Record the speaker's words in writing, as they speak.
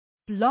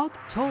Blog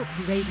Talk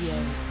Radio.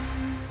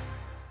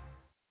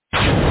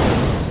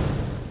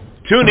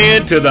 Tune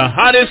in to the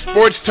hottest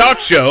sports talk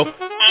show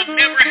on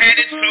Never Had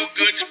It So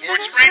Good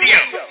Sports Radio.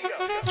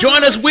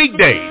 Join us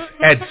weekdays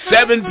at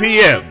 7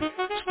 p.m.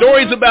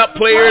 Stories about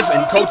players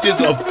and coaches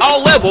of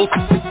all levels.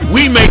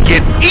 We make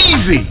it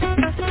easy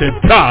to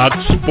talk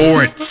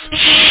sports.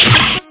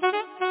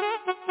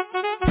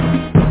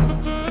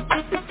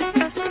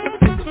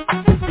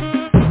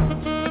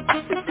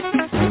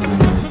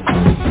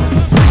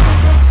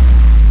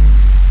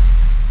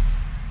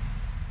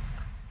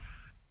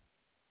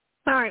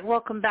 All right,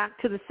 welcome back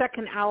to the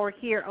second hour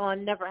here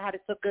on Never Had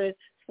It So Good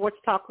Sports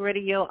Talk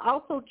Radio.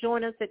 Also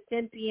join us at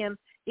 10 p.m.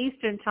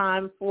 Eastern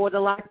Time for the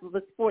Life of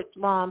a Sports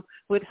Mom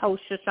with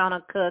host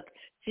Shoshana Cook.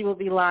 She will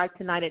be live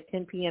tonight at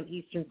 10 p.m.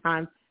 Eastern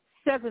Time,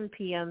 7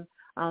 p.m.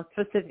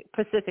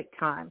 Pacific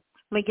Time.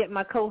 Let me get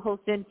my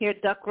co-host in here,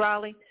 Duck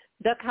Riley.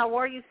 Duck, how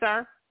are you,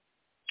 sir?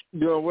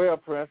 Doing well,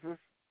 Princess.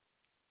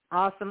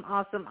 Awesome.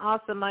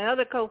 My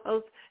other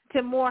co-host,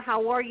 Tim Moore,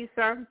 how are you,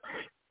 sir?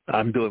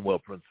 I'm doing well,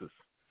 Princess.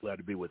 Glad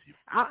to be with you.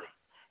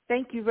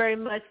 Thank you very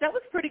much. That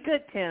was pretty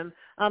good, Tim.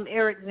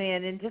 Eric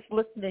Zan, and just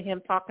listen to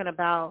him talking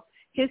about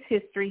his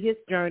history, his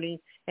journey,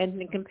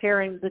 and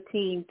comparing the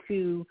team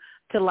to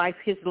life,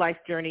 his life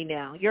journey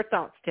now. Your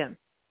thoughts, Tim?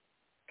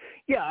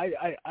 Yeah,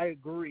 I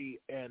agree,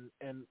 and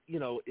you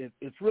know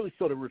it's really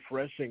sort of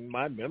refreshing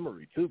my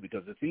memory too,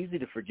 because it's easy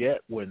to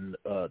forget when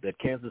that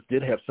Kansas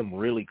did have some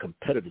really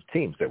competitive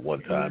teams at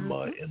one time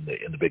in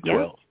the Big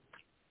 12.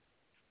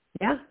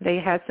 Yeah, they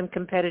had some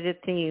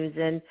competitive teams,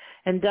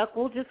 and Duck,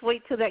 we'll just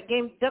wait till that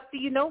game. Duck, do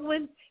you know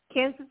when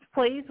Kansas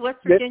plays West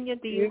Virginia?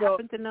 Do you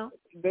happen to know?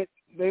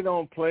 They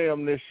don't play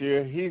them this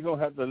year. He's going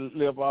to have to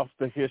live off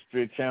the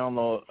History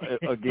Channel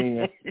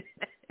again.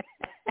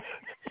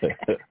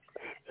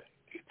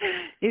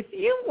 If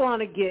you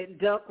want to get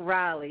Duck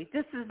Riley,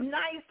 this is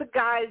nice the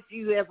guys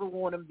you ever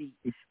want to meet.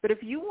 But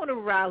if you want to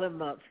rile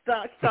him up,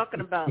 start talking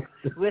about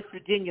West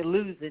Virginia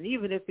losing,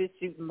 even if it's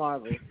shooting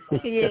marbles.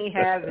 He ain't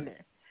having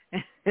it.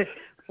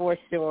 For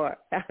sure.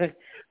 All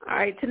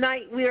right,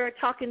 tonight we are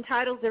talking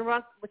titles and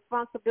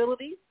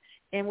responsibilities,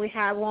 and we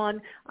have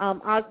on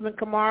Osman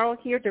Kamara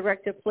here,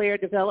 Director of Player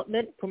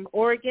Development from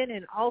Oregon,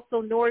 and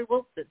also Nori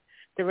Wilson,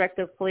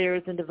 Director of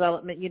Players and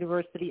Development,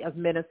 University of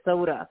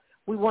Minnesota.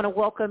 We want to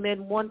welcome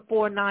in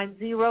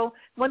 1490.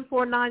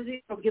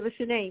 1490, give us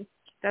your name.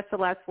 That's the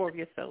last four of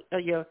your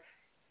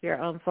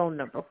phone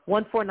number.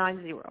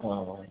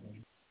 1490.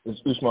 It's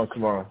Usman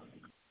Kamara.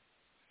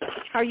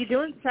 How are you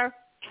doing, sir?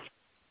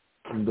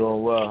 I'm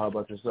doing well. How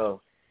about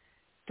yourself?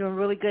 Doing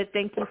really good.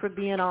 Thank you for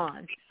being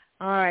on.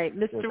 All right,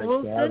 Mr.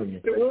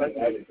 Wilson,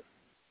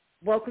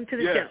 welcome to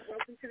the show.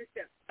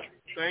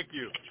 Thank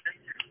you.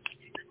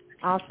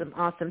 Awesome.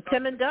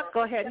 Tim and Duck,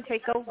 go ahead and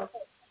take over.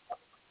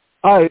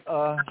 All right,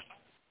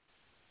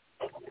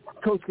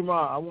 Coach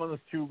Kamara, I want us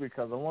to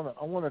because I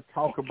want to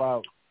talk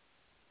about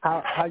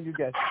how you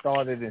got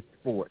started in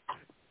sports.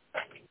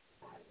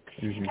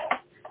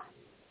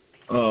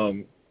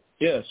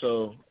 Yeah,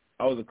 so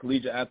I was a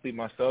collegiate athlete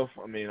myself.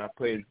 I mean, I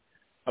played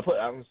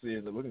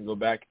honestly, we can go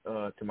back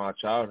to my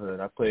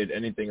childhood. I played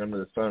anything under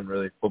the sun,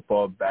 really: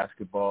 football,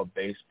 basketball,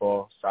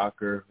 baseball,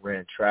 soccer,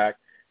 ran track,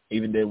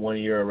 even did 1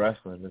 year of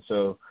wrestling. And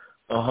so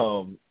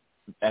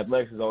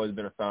athletics has always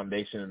been a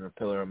foundation and a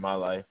pillar in my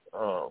life.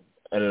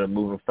 Ended up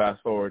moving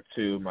fast forward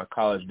to my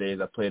college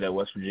days. I played at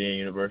West Virginia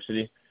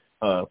University,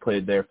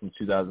 played there from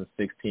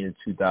 2016 to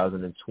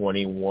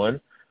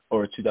 2020,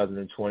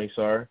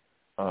 sorry.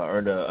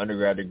 Earned an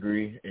undergrad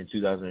degree in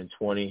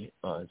 2020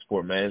 in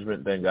sport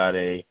management, then got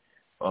a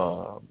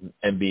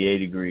MBA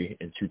degree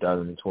in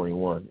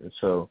 2021. And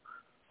so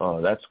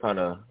that's kind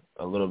of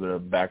a little bit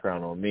of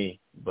background on me.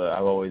 But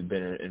I've always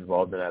been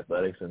involved in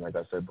athletics, and like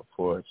I said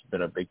before, it's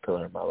been a big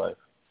pillar in my life.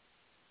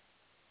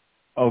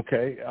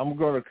 Okay, I'm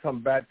going to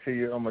come back to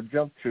you. I'm going to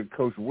jump to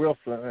Coach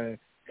Wilson.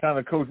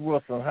 And Coach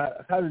Wilson,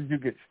 how did you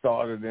get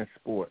started in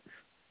sports?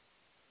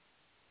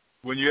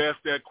 When you ask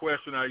that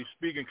question, are you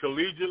speaking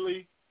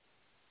collegiately?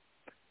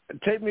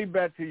 Take me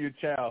back to your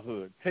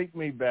childhood. Take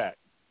me back,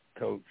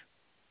 Coach.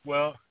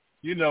 Well,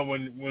 you know,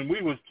 when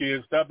we was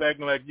kids, stop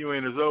acting like you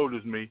ain't as old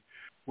as me.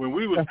 When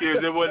we was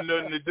kids, there wasn't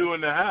nothing to do in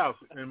the house,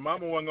 and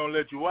Mama wasn't going to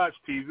let you watch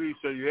TV,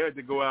 so you had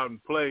to go out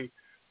and play.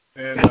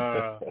 And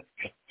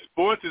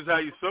sports is how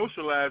you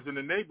socialize in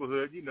the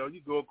neighborhood. You know,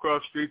 you go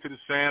across the street to the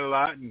sand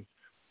lot, and,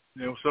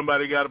 you know,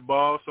 somebody got a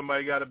ball,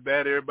 somebody got a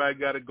bat, everybody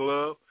got a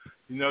glove.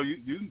 You know, you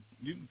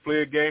can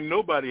play a game,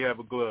 nobody have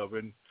a glove.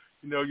 And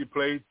you know, you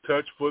play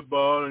touch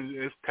football, and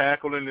it's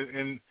tackle and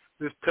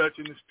it's touch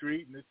in the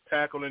street, and it's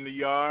tackle in the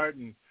yard,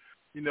 and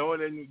you know,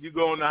 and then you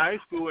go into high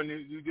school and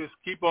you just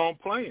keep on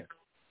playing,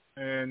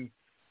 and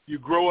you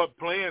grow up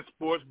playing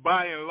sports.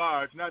 By and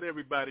large, not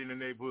everybody in the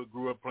neighborhood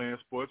grew up playing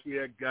sports. We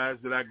had guys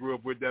that I grew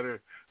up with that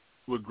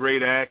were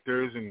great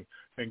actors and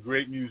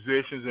great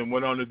musicians and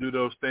went on to do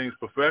those things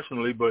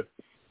professionally, but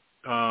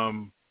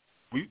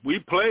we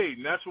played,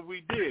 and that's what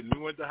we did. And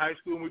we went to high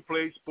school and we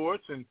played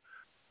sports, and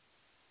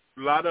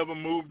a lot of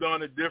them moved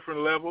on to different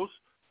levels.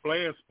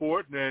 playing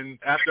sport. And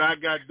after I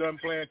got done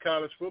playing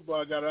college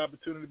football, I got an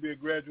opportunity to be a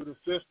graduate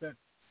assistant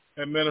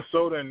at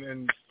Minnesota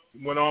and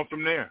went on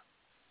from there.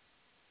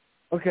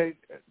 Okay,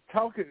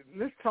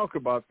 let's talk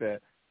about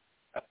that.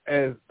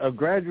 As a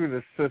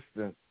graduate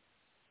assistant,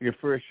 your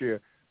first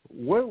year,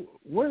 what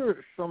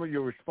are some of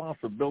your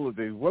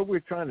responsibilities? What we're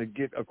trying to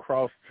get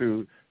across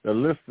to the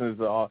listeners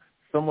are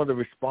some of the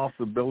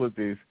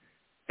responsibilities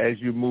as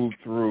you move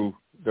through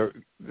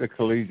the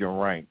collegiate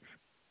ranks.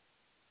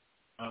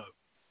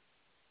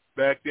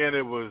 Back then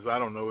it was, I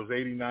don't know, it was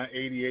 89,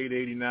 88,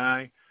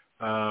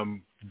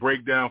 89.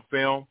 Break down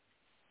film,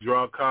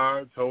 draw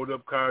cards, hold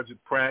up cards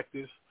at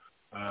practice,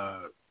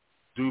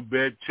 do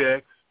bed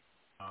checks,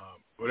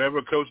 whatever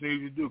a coach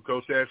needs you to do.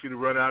 Coach asks you to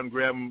run out and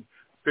grab them,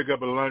 pick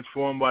up a lunch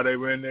for them while they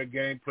were in their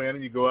game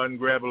planning. You go out and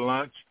grab a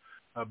lunch.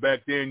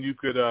 Back then you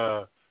could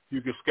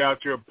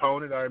scout your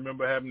opponent. I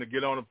remember having to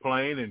get on a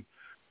plane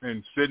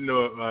and sit in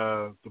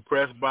the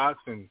press box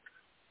and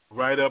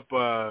write up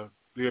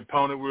the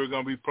opponent we were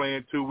going to be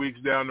playing 2 weeks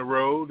down the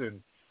road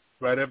and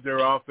write up their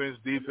offense,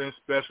 defense,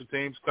 special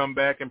teams, come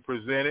back and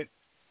present it.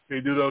 They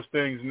do those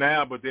things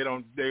now, but they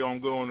don't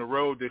go on the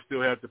road. They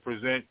still have to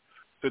present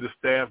to the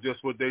staff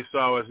just what they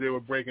saw as they were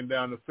breaking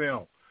down the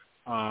film.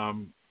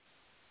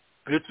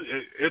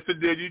 It's a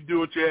deal. You do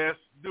what you ask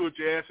to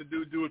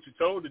do what you're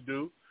told to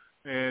do,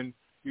 and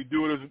you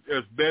do it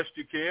as best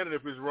you can. And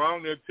if it's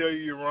wrong, they'll tell you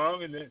you're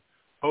wrong, and then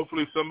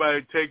hopefully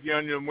somebody take you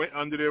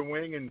under their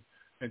wing and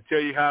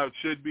tell you how it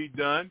should be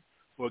done,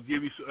 or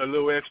give you a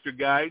little extra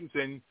guidance,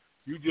 and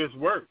you just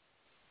work.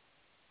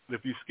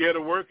 If you're scared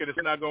of working, it's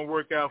not going to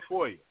work out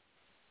for you.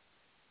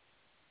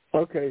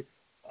 Okay,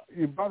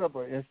 you brought up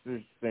an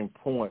interesting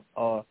point.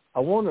 I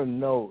want to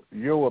know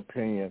your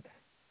opinion.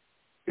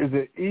 Was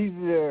it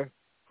easier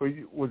for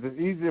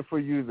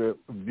you to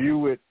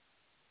view it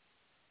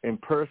in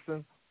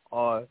person,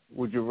 or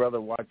would you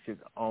rather watch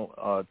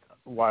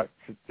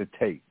the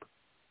tape?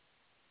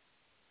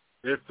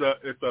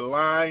 It's a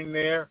line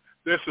there.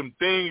 There's some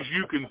things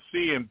you can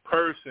see in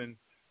person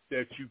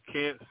that you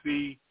can't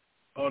see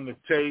on the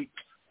tape.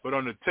 But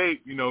on the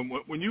tape,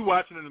 when you're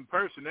watching it in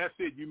person, that's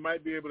it. You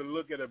might be able to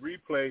look at a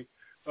replay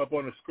up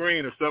on the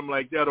screen or something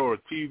like that, or a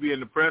TV in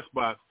the press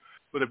box.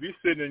 But if you're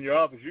sitting in your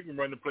office, you can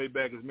run the play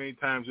back as many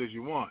times as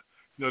you want.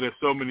 There's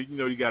so many,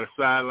 you got a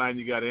sideline,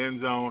 you got an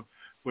end zone.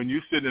 When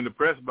you sit in the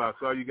press box,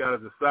 all you got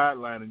is a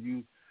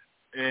sideline,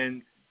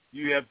 and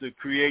you have to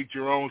create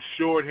your own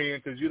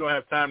shorthand because you don't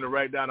have time to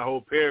write down a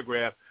whole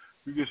paragraph.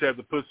 You just have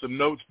to put some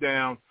notes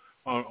down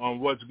on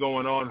what's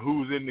going on,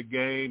 who's in the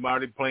game, are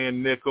they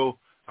playing nickel,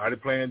 are they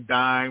playing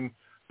dime,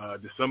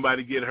 did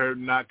somebody get hurt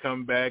and not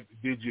come back,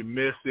 did you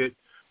miss it?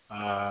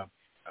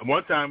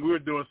 One time we were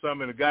doing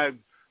something, and a guy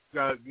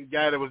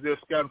that was there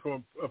scouting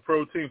from a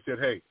pro team said,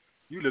 "Hey,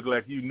 you look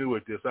like you knew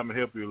at this. I'm going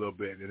to help you a little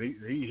bit." And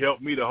he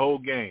helped me the whole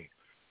game.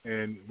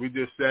 And we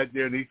just sat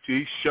there, and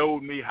he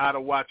showed me how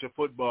to watch a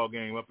football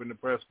game up in the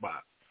press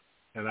box.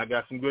 And I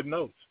got some good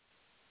notes.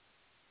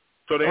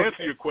 So to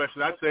answer your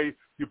question, I'd say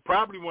you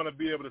probably want to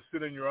be able to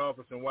sit in your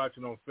office and watch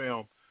it on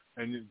film,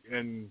 and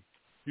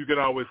you can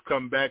always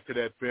come back to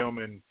that film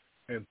and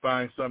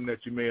find something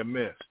that you may have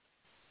missed.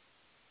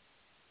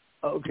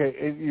 Okay,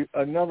 and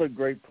another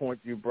great point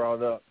you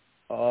brought up.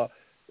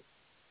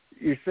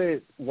 You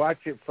said watch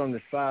it from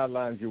the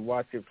sidelines, you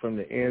watch it from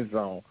the end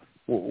zone.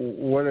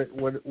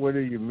 What do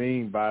you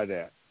mean by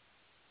that?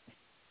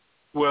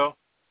 Well,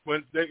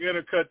 when they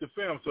intercut the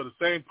film, so the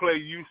same play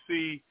you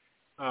see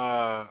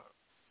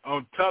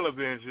on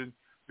television,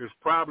 there's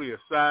probably a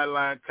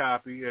sideline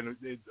copy, and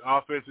the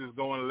offense is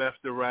going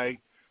left to right,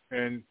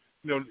 and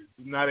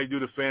now they do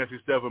the fancy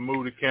stuff and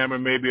move the camera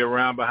maybe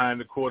around behind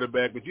the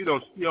quarterback, but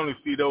you only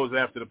see those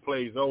after the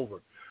play's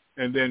over.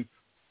 And then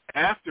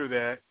after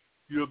that,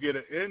 you'll get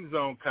an end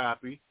zone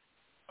copy,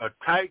 a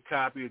tight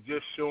copy of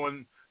just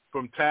showing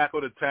from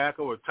tackle to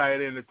tackle or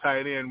tight end to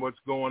tight end what's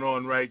going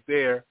on right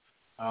there.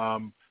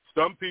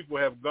 Some people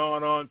have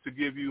gone on to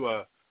give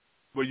you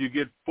where you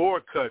get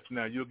 4 cuts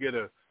now. You'll get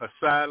a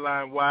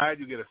sideline wide,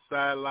 you get a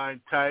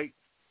sideline tight,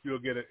 you'll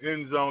get an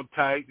end zone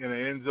tight and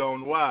an end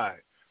zone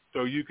wide.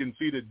 So you can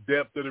see the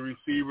depth of the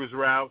receivers'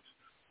 routes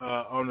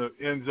on the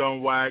end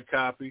zone wide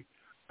copy.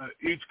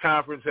 Each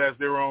conference has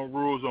their own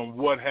rules on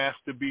what has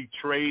to be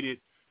traded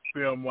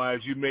film-wise.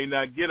 You may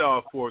not get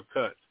all 4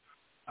 cuts.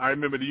 I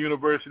remember the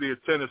University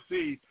of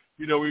Tennessee,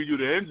 when you do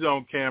the end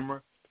zone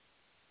camera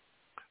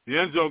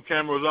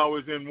was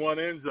always in one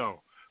end zone.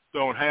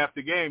 So in half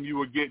the game, you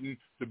were getting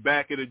the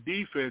back of the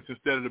defense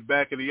instead of the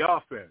back of the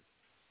offense.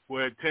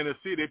 Where at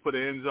Tennessee, they put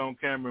an end zone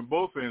camera in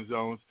both end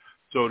zones,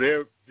 so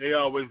they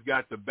always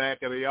got the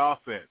back of the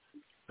offense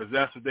because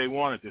that's what they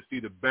wanted, to see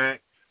the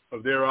back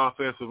of their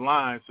offensive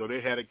line. So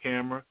they had a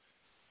camera.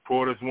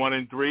 Quarters 1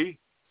 and 3,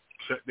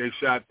 they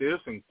shot this,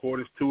 and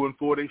quarters 2 and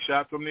 4, they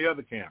shot from the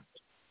other camera.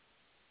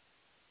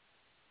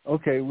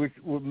 Okay, which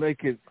would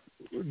make it.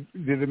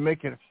 Did it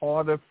make it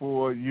harder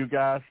for you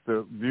guys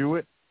to view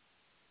it?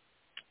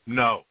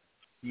 No,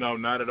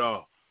 not at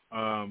all.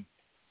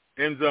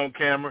 End zone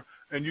camera,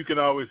 and you can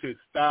always hit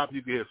stop.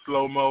 You can hit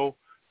slow mo.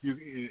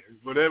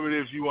 whatever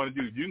it is you want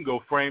to do, you can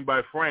go frame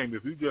by frame.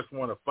 If you just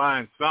want to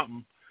find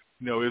something,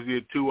 is he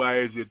a 2-eye,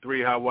 is he a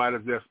 3, how wide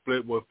is that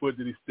split, what foot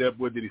did he step,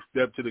 what did he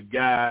step to the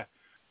guy,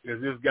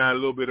 is this guy a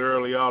little bit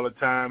early all the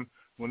time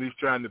when he's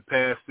trying to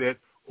pass set,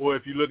 or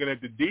if you're looking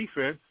at the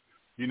defense,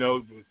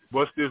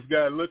 what's this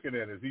guy looking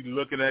at? Is he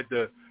looking at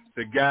the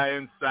guy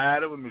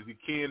inside of him? Is he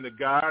keying the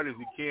guard? Is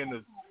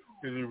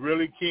he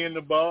really keying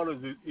the ball?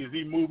 Is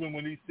he moving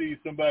when he sees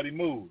somebody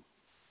move?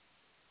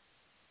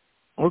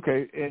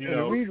 Okay, and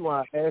the reason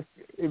why I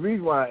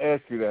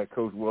ask you that,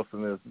 Coach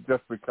Wilson, is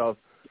just because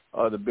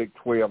of the Big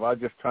 12. I was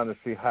just trying to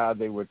see how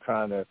they were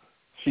trying to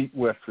cheat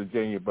West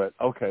Virginia. But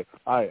okay,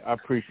 I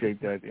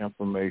appreciate that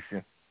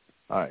information.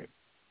 All right.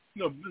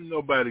 No,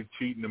 nobody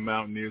cheating the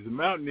Mountaineers. The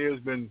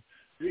Mountaineers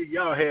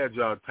y'all had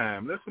y'all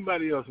time. Let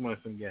somebody else win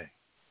some game.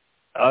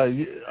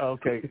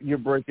 Okay, you're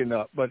breaking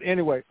up. But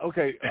anyway,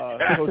 okay,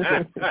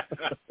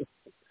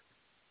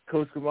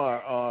 Coach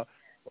Kumar, I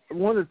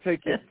want to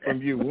take it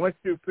from you. Once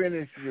you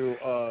finish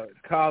your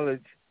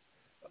college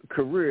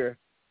career,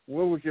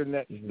 what was your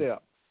next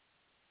step?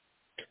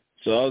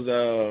 So I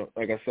was,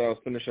 like I said, I was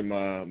finishing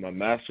my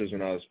master's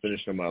when I was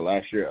finishing my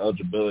last year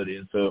eligibility,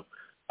 and so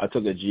I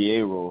took a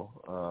GA role.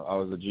 I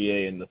was a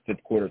GA in the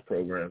fifth quarter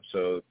program.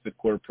 So the fifth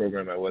quarter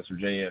program at West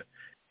Virginia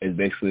is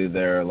basically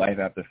their life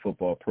after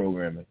football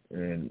programming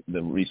and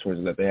the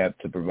resources that they have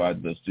to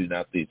provide those student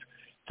athletes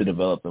to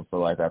develop them for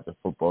life after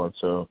football. And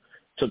so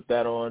took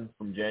that on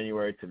from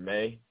January to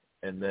May,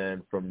 and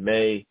then from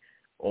May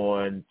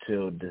on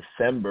till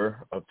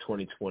December of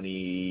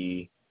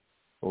 2020.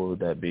 What would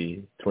that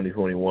be?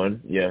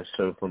 2021. Yeah.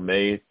 So from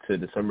May to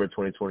December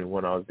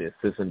 2021, I was the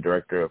assistant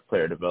director of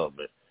player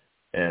development,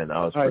 and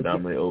I was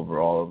predominantly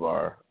over all of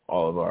our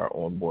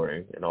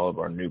onboarding and all of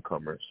our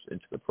newcomers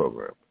into the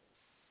program.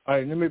 All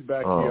right. Let me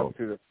back you up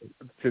to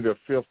the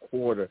fifth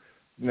quarter.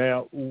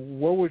 Now,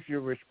 what was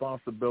your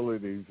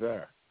responsibilities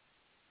there?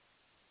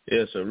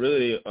 Yeah. So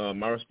really,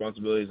 my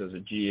responsibilities as a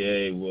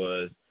GA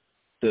was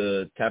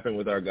to tap in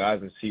with our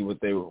guys and see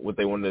what they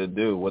wanted to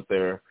do, what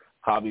their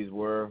hobbies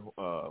were,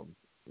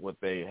 what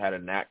they had a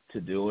knack to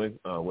doing,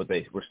 what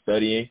they were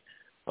studying.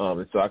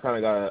 And so I kind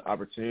of got an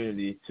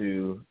opportunity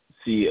to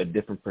see a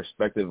different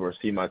perspective or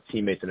see my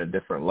teammates in a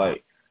different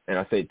light. And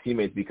I say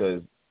teammates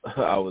because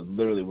I was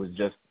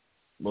just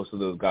most of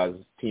those guys'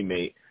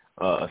 teammate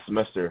a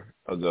semester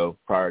ago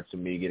prior to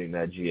me getting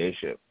that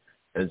GA-ship.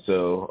 And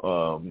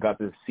so got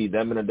to see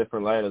them in a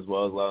different light as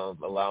well as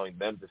allowing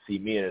them to see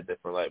me in a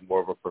different light,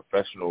 more of a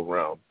professional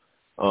realm.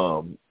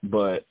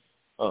 But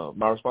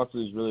my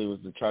responsibility really was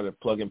to try to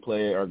plug and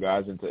play our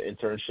guys into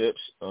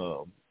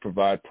internships,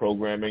 provide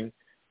programming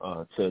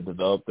to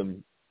develop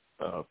them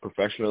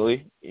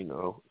professionally,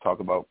 talk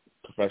about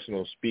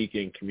professional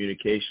speaking,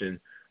 communication,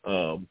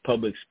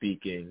 public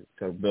speaking,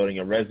 kind of building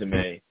a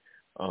resume,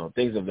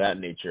 things of that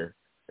nature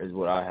is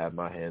what I have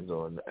my hands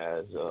on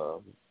as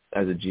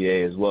a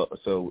GA as well.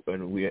 So,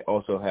 and we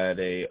also had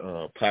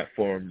a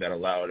platform that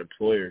allowed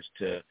employers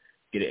to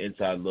get an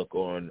inside look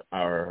on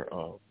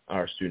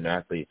our student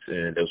athletes,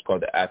 and it was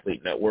called the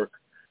Athlete Network,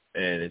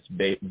 and it's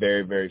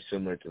very, very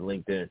similar to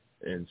LinkedIn.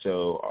 And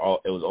so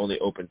it was only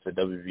open to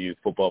WVU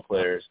football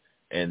players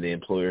and the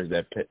employers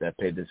that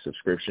paid the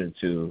subscription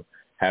to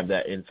have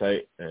that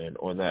insight. And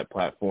on that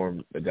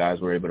platform, the guys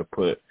were able to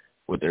put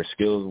what their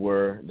skills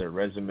were, their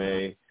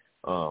resume,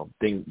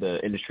 the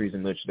industries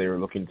in which they were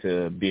looking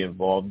to be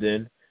involved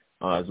in,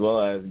 as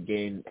well as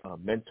gain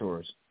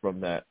mentors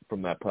from that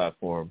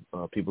platform.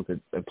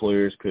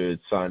 Employers could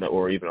sign up,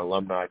 or even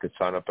alumni could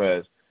sign up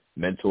as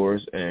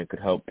mentors and could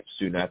help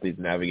student athletes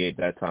navigate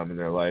that time in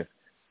their life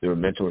through a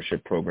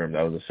mentorship program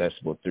that was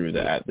accessible through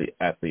the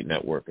Athlete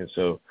Network. And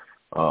so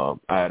I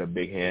had a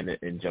big hand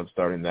in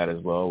jump-starting that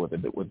as well with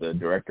the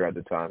director at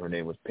the time. Her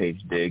name was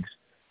Paige Diggs,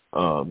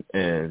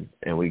 and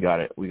we got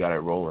it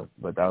rolling.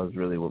 But that was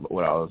really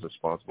what I was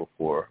responsible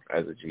for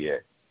as a GA.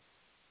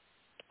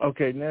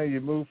 Okay, now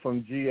you move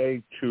from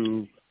GA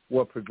to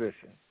what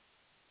position?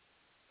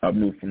 I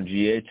moved from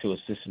GA to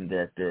assistant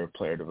director of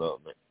player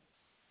development.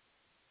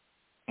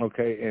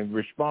 Okay, and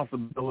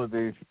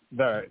responsibilities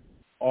that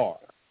are?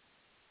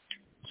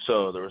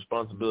 So the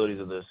responsibilities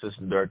of the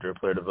assistant director of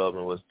player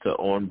development was to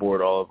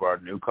onboard all of our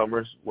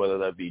newcomers, whether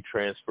that be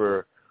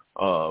transfer,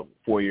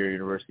 four-year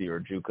university or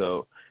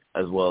JUCO,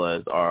 as well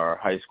as our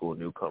high school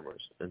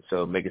newcomers. And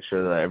so making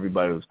sure that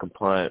everybody was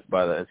compliant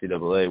by the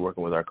NCAA,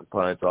 working with our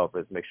compliance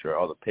office, make sure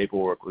all the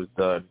paperwork was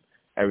done,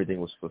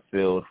 everything was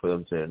fulfilled for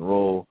them to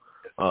enroll,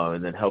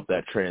 and then help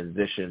that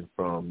transition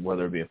from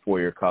whether it be a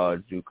four-year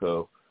college,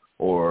 JUCO,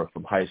 or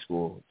from high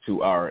school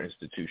to our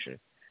institution.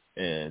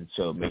 And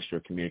so make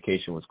sure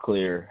communication was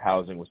clear,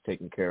 housing was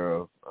taken care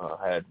of,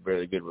 had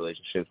really good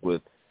relationships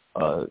with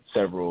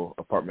several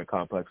apartment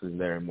complexes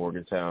there in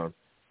Morgantown,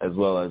 as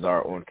well as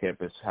our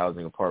on-campus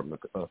housing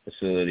apartment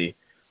facility,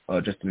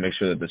 just to make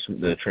sure that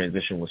the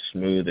transition was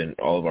smooth and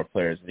all of our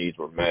players' needs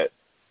were met.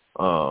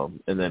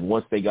 And then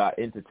once they got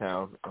into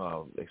town,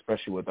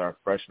 especially with our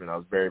freshmen, I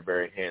was very,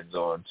 very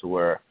hands-on to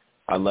where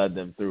I led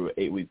them through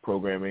 8-week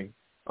programming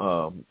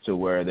to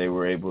where they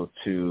were able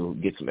to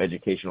get some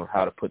education on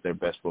how to put their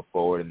best foot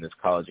forward in this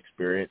college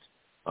experience.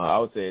 I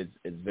would say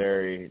it's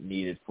very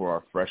needed for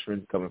our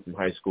freshmen coming from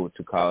high school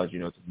to college.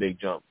 It's a big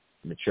jump.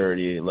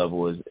 Maturity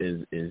level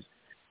is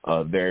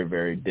very,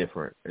 very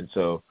different. And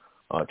so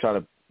try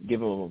to give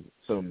them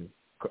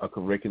a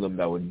curriculum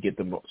that would get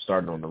them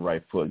started on the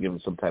right foot, give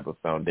them some type of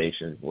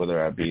foundation, whether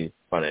that be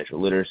financial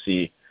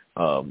literacy,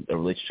 the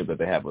relationship that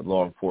they have with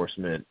law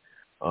enforcement,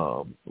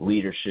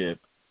 leadership,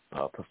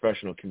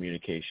 professional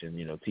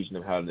communication, teaching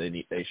them how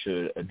they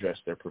should address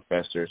their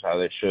professors, how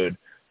they should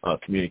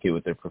communicate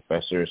with their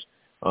professors,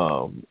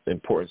 the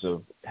importance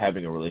of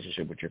having a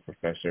relationship with your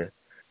professor.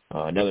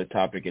 Another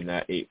topic in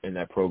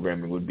that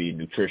programming would be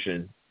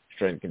nutrition,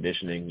 strength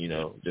conditioning,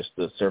 just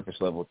the surface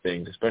level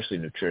things, especially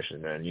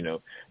nutrition, man.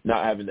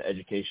 Not having the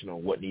education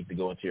on what needs to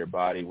go into your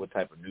body, what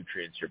type of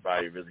nutrients your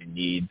body really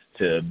needs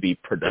to be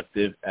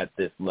productive at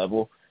this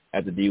level,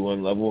 at the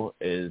D1 level,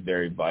 is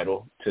very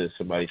vital to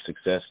somebody's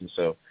success. And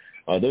so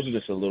those are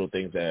just the little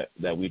things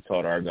that we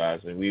taught our guys.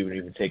 And we would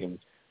even take them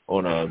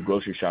on a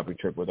grocery shopping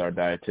trip with our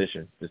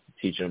dietitian just to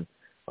teach them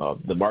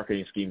the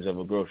marketing schemes of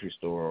a grocery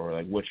store, or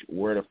like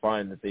where to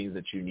find the things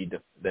that you need.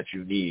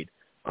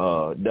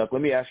 Duck,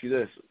 let me ask you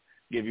this,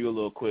 give you a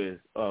little quiz.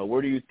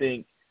 Where do you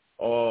think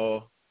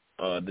all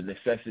the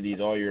necessities,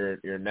 all your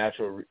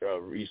natural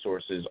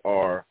resources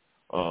are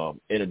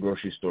in a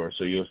grocery store?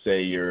 So you'll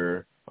say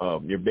your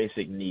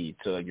basic needs,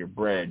 so like your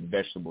bread,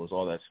 vegetables,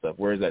 all that stuff.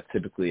 Where is that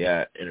typically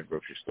at in a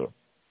grocery store?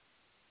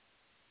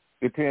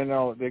 Depending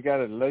on, they got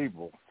it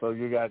labeled, so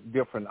you got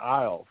different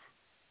aisles.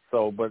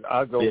 So, but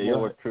I go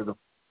to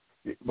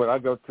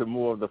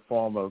more of the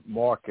farmer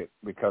market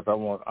because I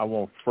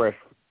want fresh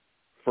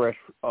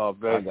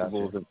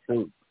vegetables and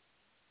fruit.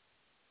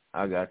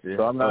 I got you.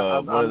 So I'm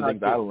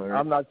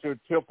not your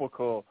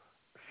typical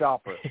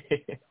shopper.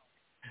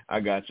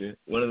 I got you.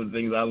 One of the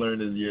things I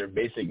learned is your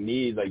basic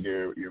needs, like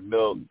your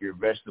milk, your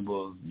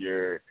vegetables,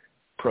 your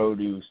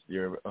produce,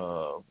 your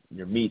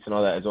meats and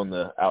all that, is on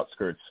the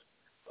outskirts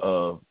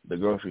of the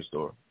grocery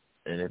store.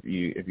 And if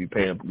you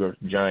pay a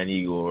Giant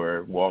Eagle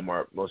or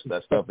Walmart, most of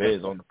that stuff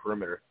is on the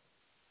perimeter.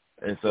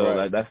 And so right.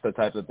 like, that's the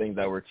types of things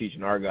that we're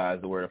teaching our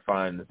guys, where to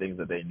find the things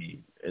that they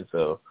need. And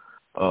so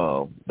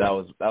that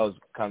was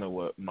kind of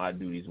what my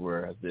duties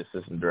were as the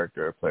assistant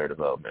director of player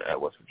development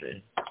at West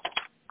Virginia.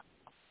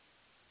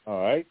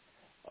 All right.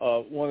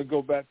 Want to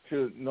go back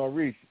to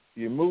Norris.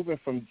 You're moving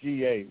from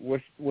GA.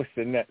 What's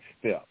the next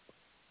step?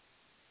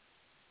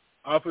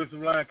 Offensive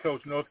line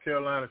coach, North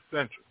Carolina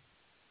Central.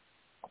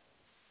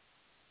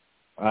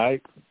 All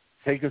right.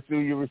 Take us through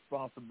your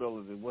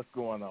responsibility. What's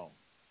going on?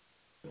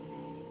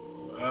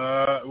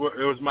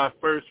 It was my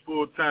first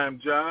full-time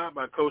job.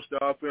 I coached the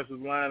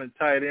offensive line and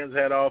tight ends,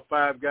 had all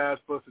 5 guys,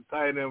 plus the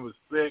tight end was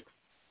 6.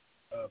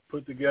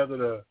 Put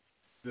together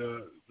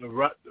the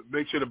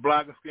make sure the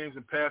blocking schemes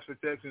and pass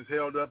protections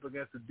held up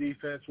against the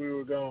defense we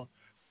were going to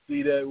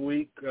see that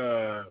week.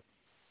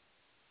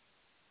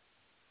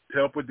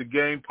 Help with the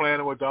game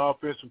planning with the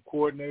offensive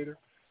coordinator.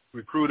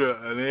 Recruit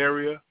an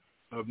area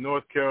of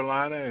North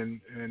Carolina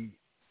and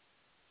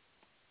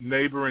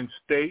neighboring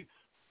states.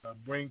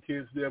 Bring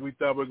kids there we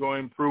thought were going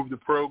to improve the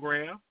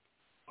program,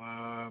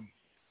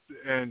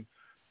 and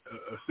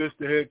assist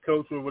the head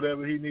coach with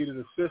whatever he needed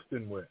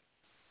assisting with.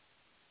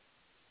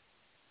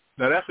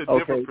 Now, that's a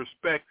different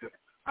perspective.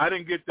 I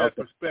didn't get that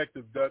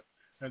perspective, Doug,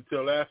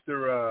 until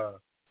after I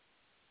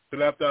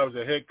was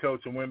a head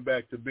coach and went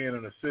back to being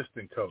an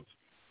assistant coach.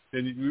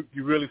 Then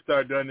you really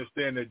start to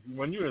understand that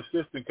when you're an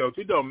assistant coach,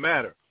 it don't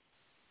matter.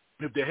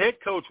 If the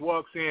head coach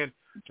walks in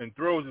and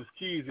throws his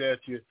keys at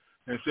you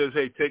and says,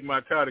 hey, take my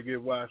car to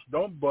get washed,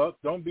 don't buck,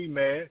 don't be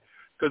mad,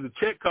 because the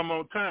check come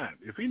on time.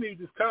 If he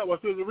needs his car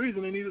washed, there's a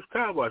reason he needs his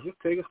car washed.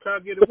 Just take his car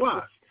and get it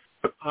washed.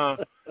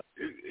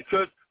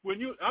 Because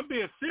I'm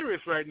being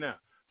serious right now.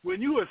 When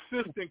you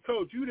assistant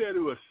coach, you there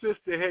to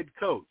assist the head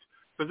coach.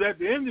 Because at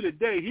the end of the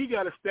day, he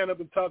got to stand up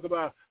and talk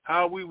about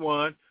how we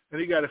won,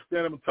 and he got to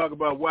stand up and talk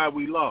about why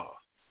we lost.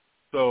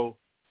 So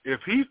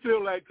if he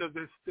feel like, because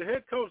the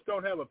head coach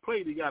don't have a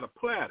plate, he got a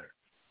platter.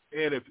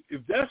 And if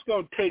that's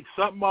going to take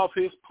something off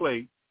his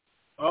plate,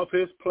 off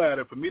his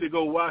platter, for me to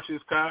go wash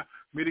his car,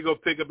 for me to go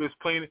pick up his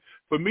cleaning,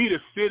 for me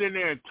to sit in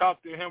there and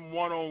talk to him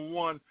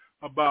one-on-one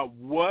about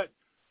what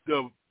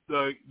the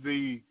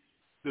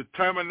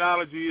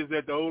terminology is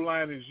that the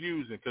O-line is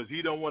using, because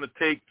he don't want to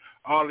take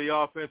all the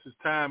offense's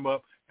time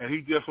up, and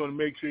he just want to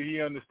make sure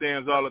he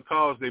understands all the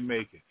calls they're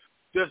making.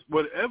 Just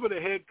whatever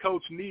the head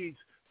coach needs,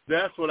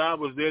 that's what I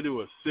was there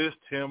to assist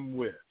him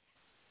with.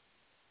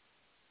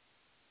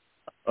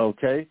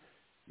 Okay.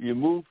 You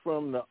moved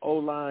from the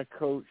O-line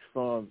coach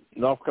from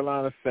North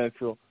Carolina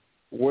Central.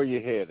 Where you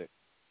headed?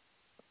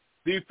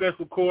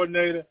 Defensive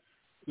coordinator,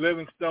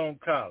 Livingstone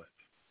College.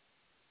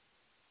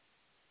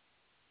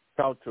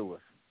 Talk to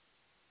us.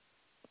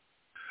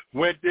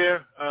 Went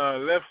there,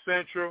 left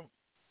Central,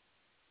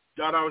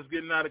 thought I was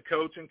getting out of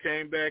coaching,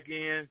 came back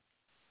in,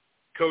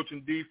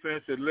 coaching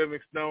defense at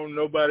Livingstone.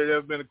 Nobody had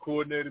ever been a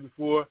coordinator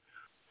before.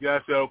 The guy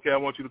said, okay, I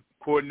want you to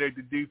coordinate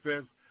the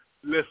defense.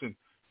 Listen,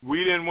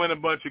 we didn't win a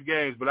bunch of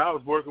games, but I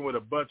was working with a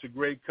bunch of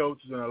great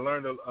coaches, and I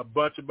learned a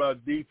bunch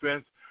about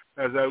defense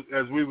as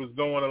we was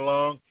going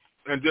along,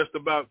 and just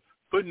about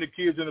putting the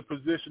kids in a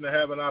position to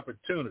have an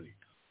opportunity.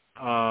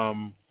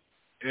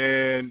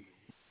 And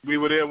we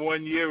were there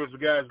one year. It was the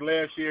guys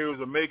last year. It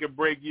was a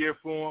make-or-break year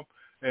for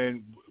them,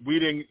 and we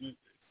didn't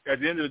 – at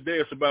the end of the day,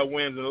 it's about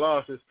wins and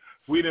losses.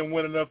 We didn't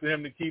win enough for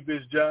him to keep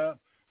his job,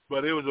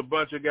 but there was a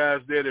bunch of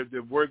guys there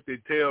that worked their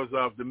tails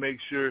off to make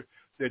sure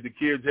that the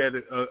kids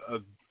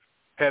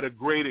had a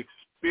great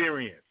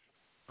experience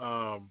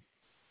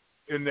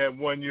in that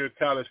 1 year of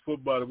college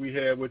football that we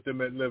had with them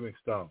at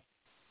Livingstone.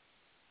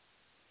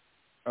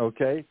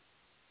 Okay.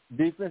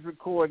 Defensive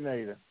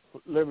coordinator,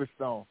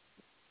 Livingstone.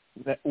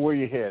 Where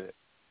you headed?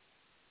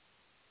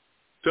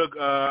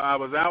 I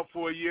was out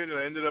for a year, and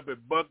I ended up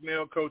at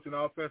Bucknell coaching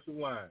offensive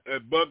line.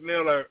 At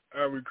Bucknell, I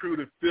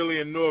recruited Philly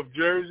in North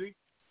Jersey,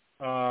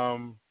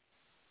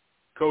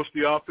 coached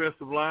the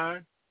offensive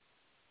line.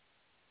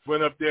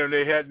 Went up there, and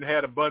they hadn't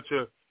had a bunch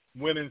of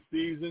winning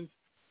seasons.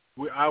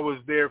 I was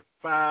there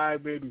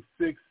 5, maybe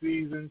 6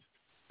 seasons.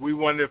 We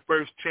won their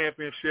first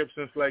championship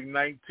since like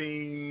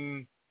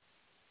 1960-something,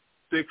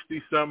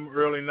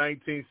 early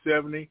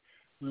 1970.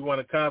 We won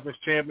a conference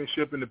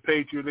championship in the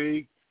Patriot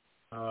League.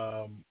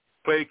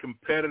 Played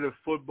competitive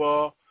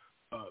football.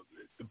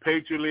 The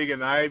Patriot League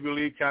and the Ivy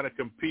League kind of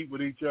compete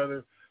with each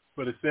other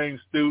for the same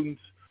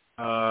students.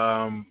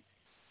 And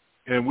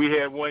we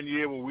had 1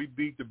 year where we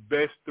beat the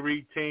best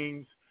 3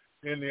 teams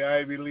in the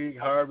Ivy League,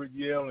 Harvard,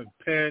 Yale, and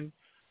Penn.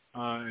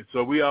 And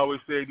so we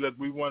always say, look,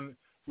 we were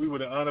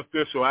the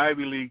unofficial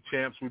Ivy League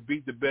champs. We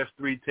beat the best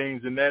 3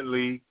 teams in that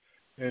league,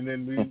 and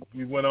then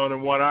we went on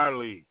and won our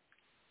league.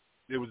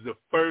 It was the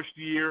first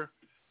year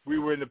we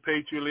were in the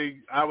Patriot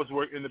League. I was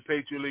working in the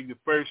Patriot League the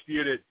first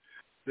year that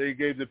they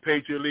gave the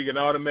Patriot League an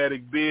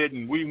automatic bid,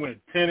 and we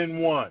went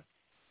 10-1.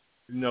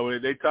 You know,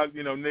 they talk.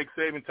 You know, Nick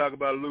Saban talk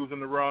about losing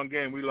the wrong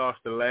game. We lost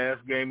the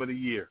last game of the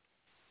year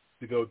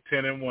to go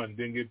 10-1.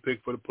 Didn't get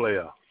picked for the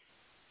playoffs.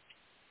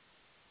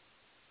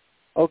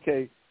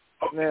 Okay,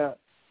 now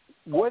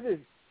what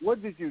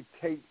did you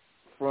take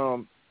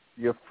from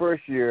your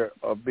first year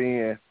of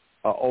being an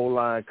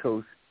O-line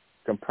coach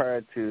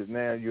compared to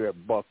now you're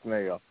at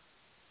Bucknell?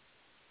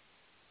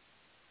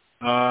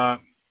 I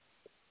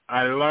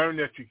learned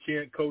that you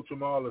can't coach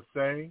them all the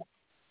same.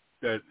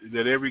 That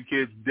every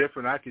kid's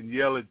different. I can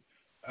yell at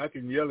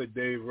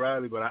Dave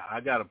Riley, but I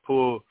got to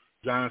pull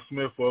John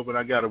Smith over, and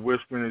I got to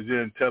whisper in his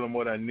ear and tell him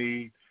what I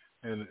need,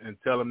 and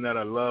tell him that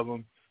I love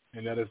him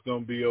and that it's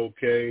gonna be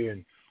okay,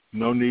 and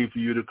no need for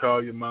you to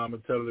call your mom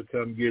and tell her to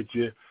come get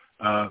you.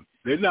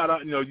 They're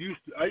not, you know.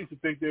 I used to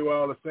think they were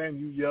all the same.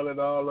 You yell at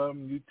all of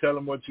them, you tell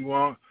them what you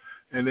want,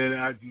 and then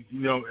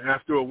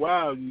after a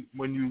while,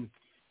 when you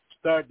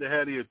start to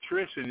have the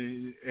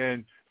attrition,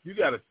 and you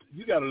gotta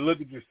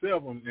look at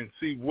yourself and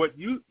see what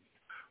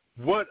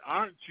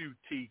aren't you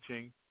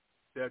teaching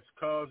that's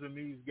causing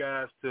these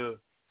guys to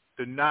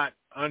not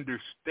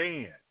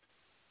understand.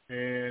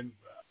 And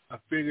I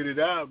figured it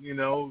out,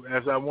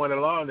 as I went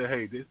along that,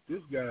 hey, this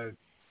guy,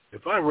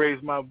 if I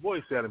raise my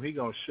voice at him, he's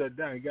going to shut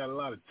down. He got a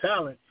lot of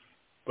talent,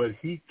 but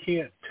he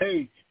can't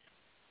take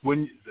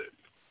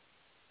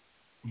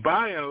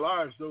by and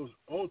large, those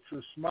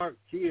ultra-smart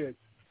kids,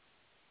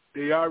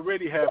 they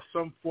already have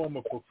some form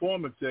of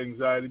performance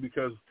anxiety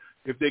because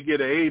if they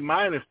get an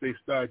A-, they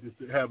start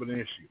to have an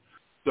issue.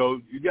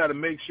 So you got to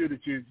make sure that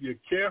you're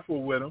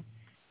careful with them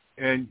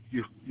and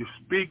you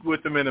speak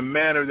with them in a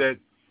manner that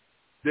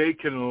they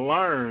can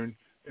learn,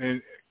 and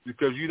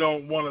because you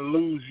don't want to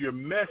lose your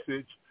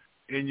message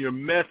in your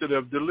method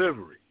of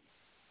delivery.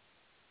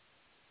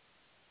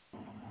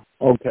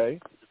 Okay.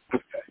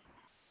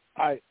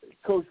 All right,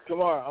 Coach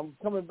Kamara, I'm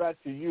coming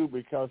back to you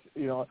because,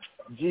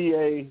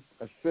 GA,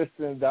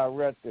 assistant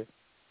director,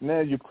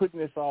 now you're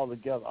putting this all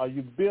together. Are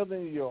you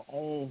building your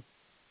own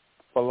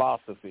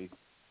philosophy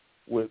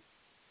with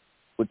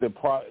the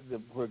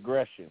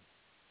progression?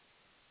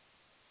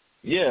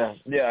 Yeah,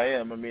 I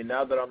am. I mean,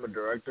 now that I'm a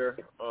director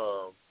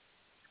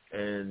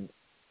and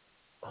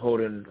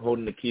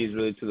holding the keys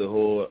really to the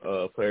whole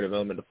player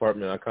development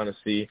department, I kind of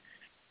see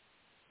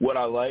what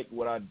I like,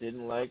 what I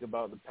didn't like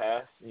about the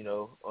past,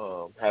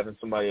 having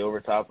somebody over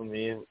top of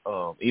me,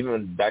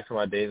 even back to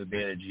my days of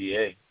being a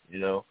GA,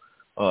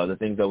 the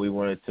things that we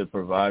wanted to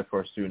provide for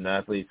our student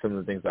athletes, some of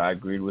the things that I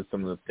agreed with,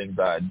 some of the things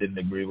that I didn't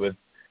agree with,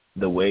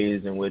 the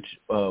ways in which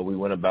we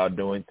went about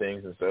doing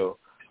things. And so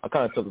I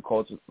kind of took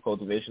a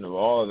cultivation of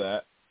all of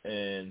that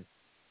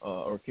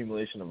or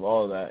accumulation of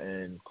all of that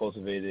and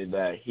cultivated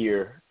that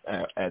here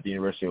at the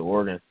University of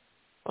Oregon.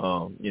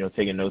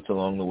 Taking notes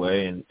along the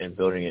way and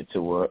building it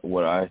to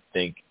what I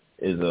think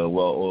is a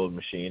well-oiled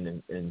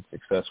machine and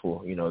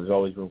successful. There's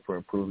always room for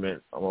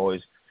improvement. I'm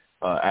always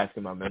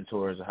asking my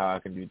mentors how I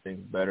can do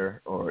things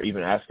better, or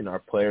even asking our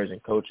players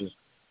and coaches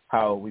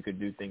how we could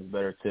do things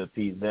better to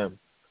appease them.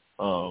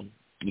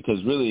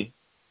 Because really,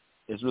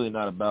 it's really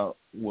not about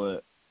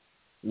what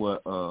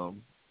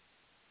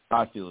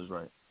I feel is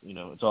right.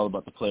 It's all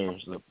about the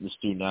players, the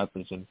student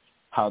athletes, and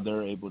how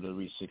they're able to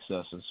reach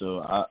success. And so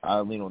I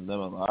lean on them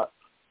a lot.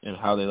 and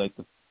how they like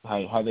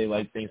how they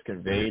like things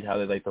conveyed, how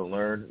they like to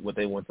learn, what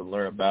they want to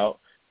learn about,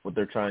 what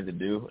they're trying to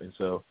do. And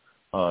so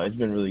it's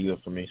been really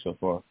good for me so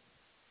far.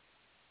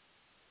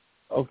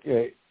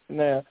 Okay.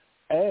 Now,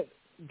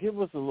 give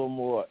us a little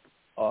more,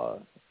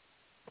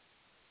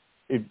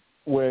 if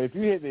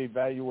you had to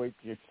evaluate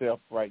yourself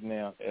right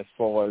now as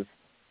far as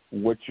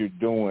what you're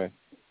doing,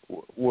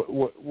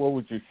 what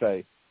would you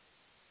say?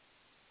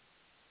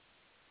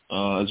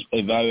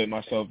 Evaluate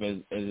myself as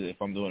if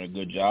I'm doing a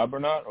good job or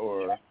not,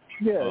 or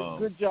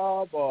good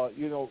job, or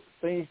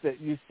things that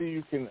you see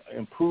you can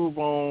improve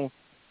on,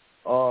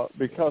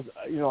 because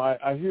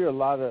I hear a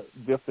lot of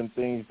different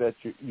things that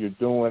you're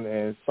doing,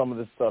 and some of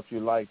the stuff you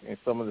like and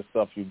some of the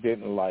stuff you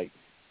didn't like.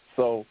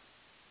 So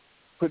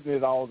putting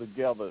it all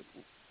together,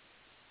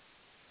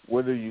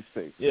 what do you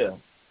see? Yeah.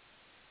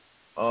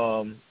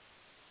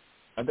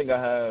 I think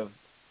I have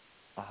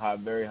a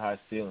very high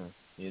ceiling,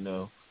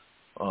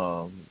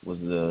 was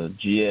the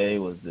GA,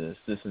 was the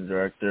assistant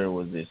director,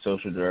 was the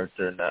associate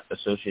director,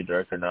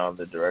 now I'm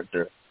the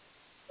director.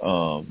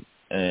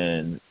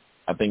 And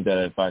I think that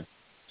if I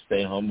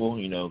stay humble,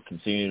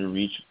 continue to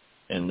reach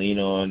and lean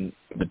on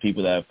the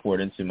people that have poured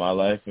into my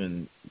life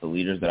and the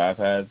leaders that I've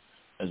had,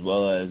 as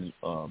well as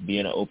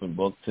being an open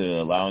book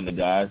to allowing the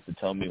guys to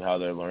tell me how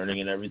they're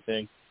learning and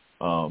everything,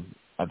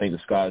 I think the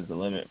sky's the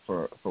limit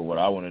for what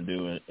I want to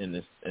do in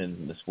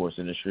the sports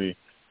industry.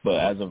 But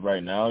as of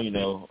right now,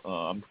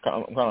 I'm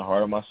kind of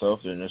hard on myself.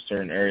 There's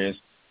certain areas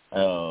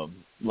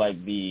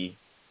like the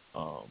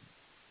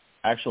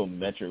actual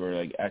metric or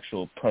like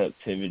actual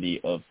productivity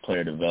of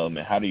player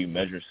development. How do you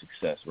measure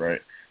success,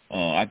 right?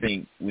 I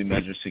think we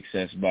measure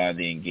success by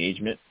the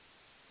engagement.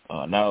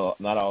 Not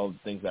all of the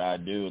things that I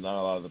do,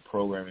 not a lot of the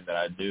programming that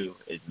I do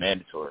is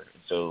mandatory.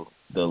 And so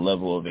the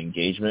level of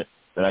engagement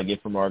that I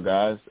get from our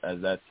guys as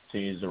that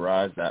continues to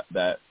rise,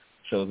 that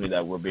shows me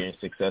that we're being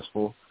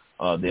successful.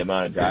 The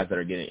amount of guys that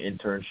are getting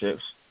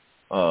internships,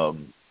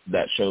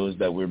 that shows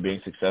that we're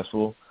being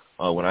successful.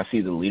 When I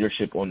see the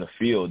leadership on the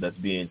field that's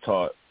being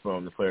taught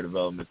from the player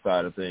development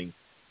side of things,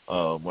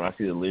 when I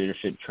see the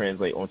leadership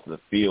translate onto the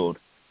field,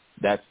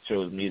 that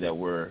shows me that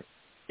we're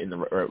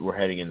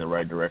heading in the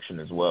right direction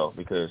as well.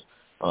 Because,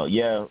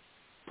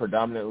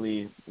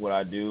 predominantly what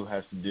I do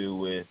has to do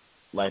with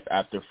life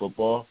after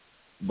football,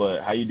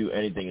 but how you do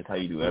anything is how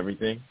you do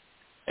everything.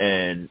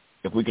 And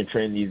if we can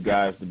train these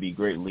guys to be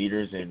great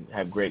leaders and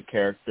have great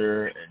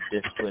character and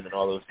discipline and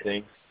all those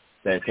things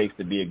that it takes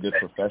to be a good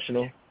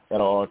professional,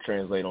 that'll all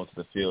translate onto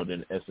the field,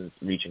 in essence,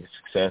 reaching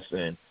success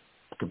and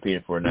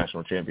competing for a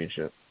national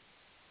championship.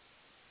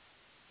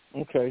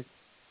 Okay.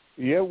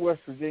 You're West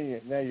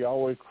Virginia. Now you're all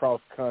the way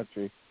cross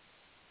country.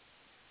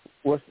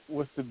 What's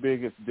the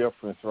biggest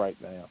difference right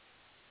now?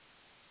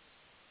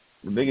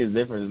 The biggest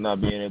difference is not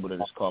being able to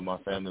just call my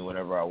family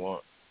whenever I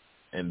want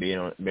and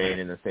being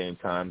in the same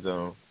time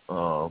zone.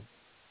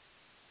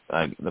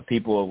 Like the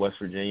people of West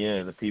Virginia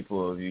and the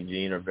people of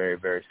Eugene are very,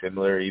 very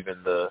similar.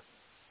 Even the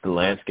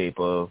landscape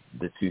of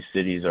the two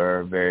cities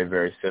are very,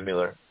 very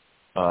similar.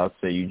 I'd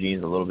say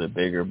Eugene's a little bit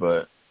bigger,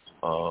 but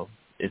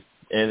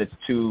it's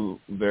two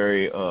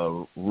very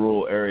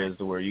rural areas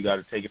where you got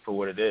to take it for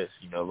what it is.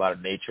 A lot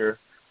of nature,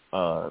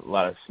 a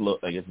lot of slow.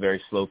 Like it's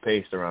very slow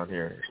paced around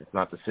here. It's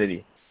not the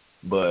city,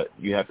 but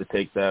you have to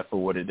take that for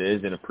what it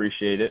is and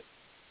appreciate it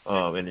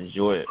and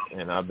enjoy it.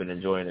 And I've been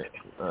enjoying it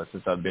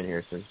since I've been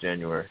here since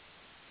January.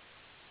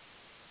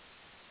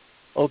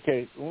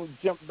 Okay, we'll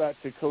jump back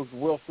to Coach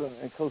Wilson.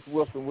 And Coach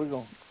Wilson, we're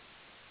going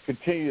to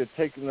continue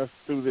taking us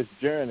through this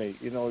journey.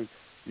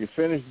 You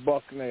finished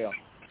Bucknell.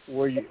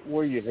 Where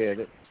you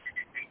headed?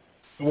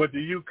 I went to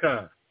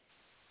UConn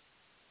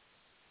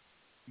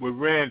with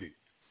Randy.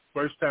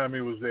 First time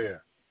he was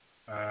there.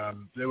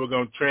 They were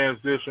going to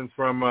transition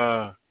from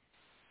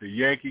the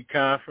Yankee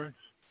Conference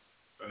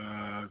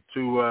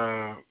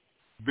to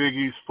Big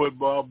East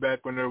football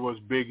back when there was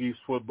Big East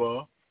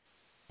football.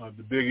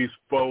 The Big East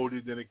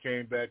folded, then it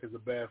came back as a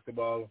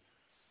basketball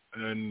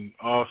and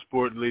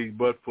all-sport league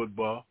but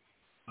football.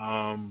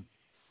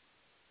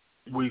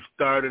 We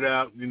started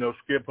out,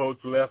 Skip Holtz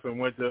left and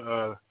went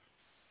to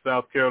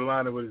South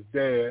Carolina with his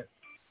dad,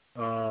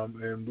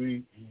 and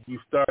we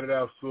started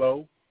out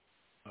slow.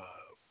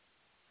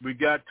 We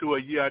got to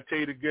I tell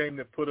you the game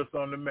that put us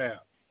on the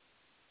map.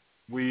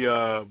 We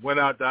went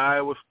out to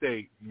Iowa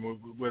State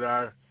with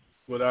our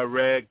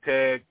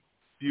ragtag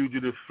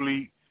fugitive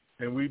fleet,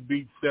 and we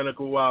beat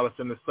Seneca Wallace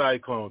and the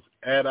Cyclones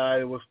at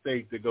Iowa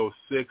State to go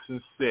 6-6.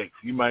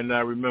 You might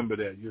not remember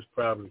that. You're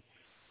probably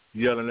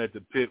yelling at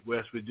the Pitt,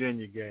 West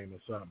Virginia game or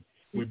something.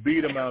 We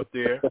beat them out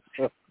there.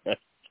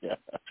 Yeah.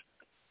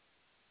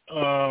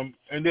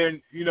 And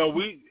then,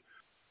 the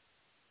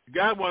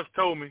guy once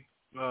told me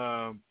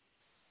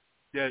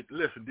that,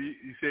 listen,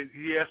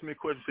 he asked me a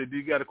question, said, do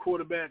you got a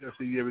quarterback? I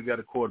said, yeah, we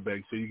got a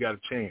quarterback, so you got a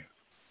chance.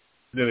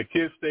 Then the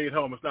kids stayed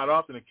home. It's not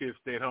often the kids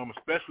stayed home,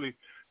 especially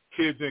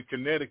kids in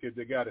Connecticut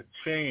that got a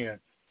chance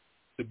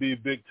to be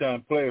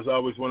big-time players.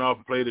 Always went off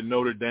and played at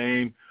Notre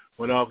Dame,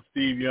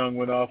 Steve Young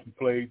went off and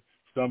played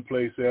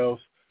someplace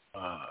else.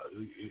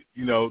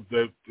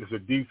 There's a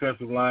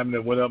defensive lineman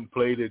that went up and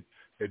played at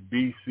at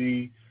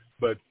BC.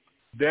 But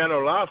Dan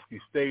Orlovsky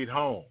stayed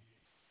home.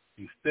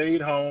 He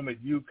stayed home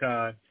at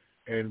UConn,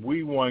 and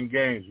we won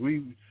games.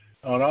 We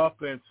on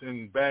offense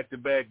in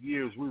back-to-back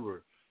years, we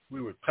were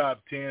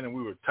top 10 and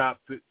we were top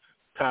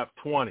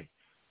 20.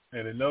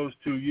 And in those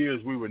 2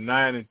 years, we were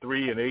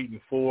 9-3 and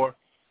 8-4.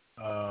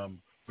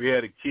 We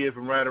had a kid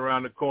from right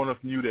around the corner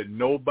from you that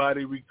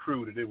nobody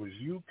recruited. It was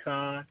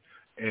UConn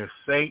and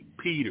St.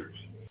 Peter's.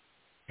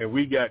 And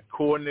we got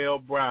Cornell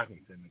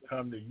Brockington to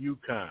come to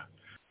UConn.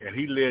 And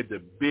he led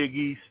the Big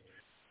East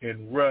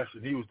in rush,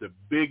 and he was the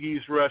Big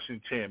East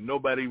rushing champ.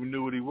 Nobody even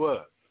knew what he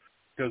was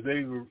because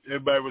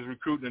everybody was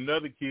recruiting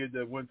another kid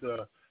that went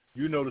to,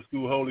 the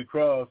school, Holy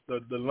Cross.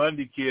 The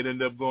Lundy kid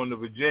ended up going to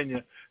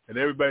Virginia, and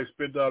everybody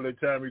spent all their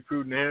time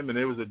recruiting him, and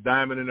there was a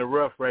diamond in the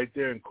rough right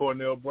there in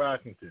Cornell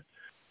Brockington.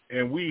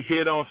 And we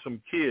hit on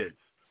some kids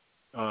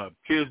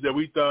that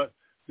we thought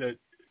that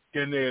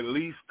can they at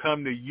least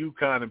come to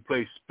UConn and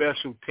play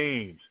special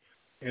teams,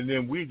 and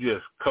then we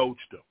just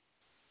coached them.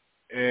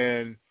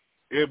 And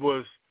it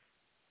was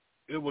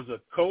a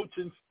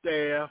coaching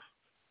staff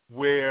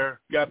where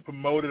got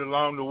promoted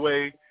along the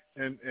way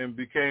and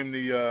became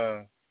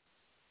the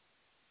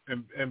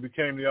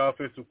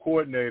offensive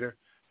coordinator,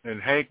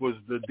 and Hank was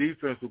the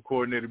defensive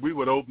coordinator. We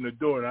would open the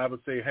door, and I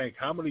would say, Hank,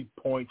 how many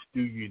points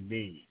do you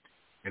need?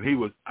 And he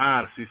was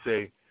honest. He'd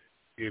say,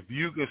 if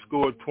you can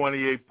score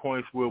 28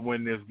 points, we'll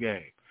win this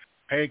game.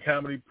 Hank, how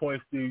many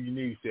points do you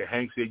need? He said,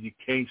 Hank said, you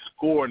can't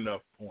score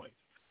enough points.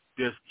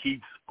 Just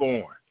keep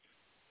scoring.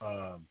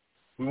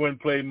 We went and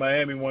played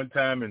Miami one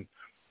time, and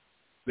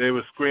they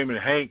were screaming,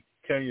 Hank,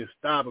 can you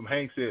stop him?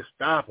 Hank said,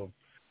 stop him.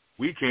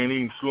 We can't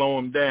even slow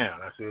him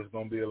down. I said, it's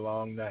going to be a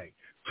long night.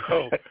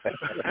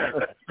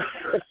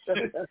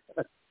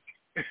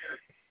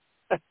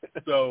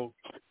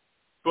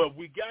 But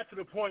we got to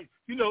the point,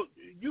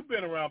 you've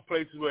been around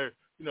places where,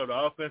 the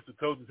offensive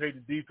coaches hate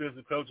the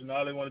defensive coach, and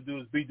all they want to do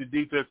is beat the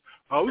defense.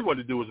 All we want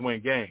to do was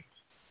win games.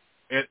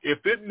 And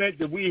if it meant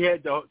that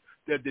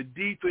that the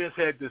defense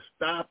had to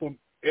stop them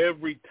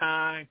every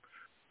time,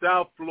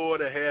 South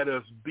Florida had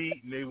us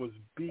beaten. They was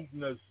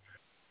beating us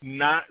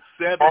not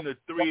 7-3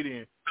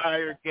 the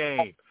entire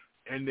game.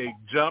 And they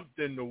jumped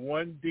into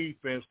one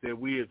defense that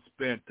we had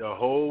spent the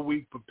whole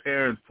week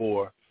preparing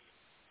for,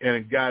 and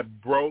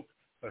it broke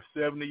a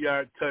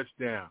 70-yard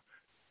touchdown,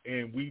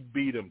 and we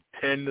beat them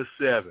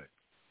 10-7.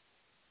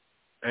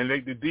 And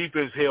the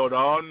defense held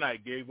all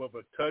night, gave up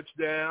a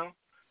touchdown,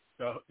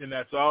 and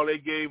that's all they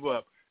gave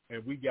up.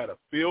 And we got a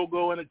field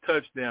goal and a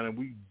touchdown, and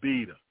we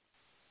beat them.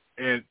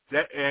 And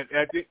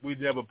I think we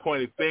never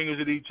pointed fingers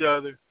at each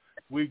other.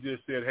 We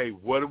just said, hey,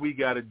 what do we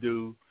got to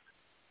do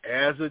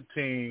as a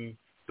team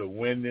to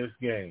win this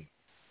game?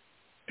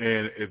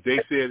 And if they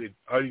said,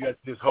 all you got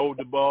to just hold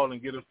the ball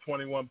and get us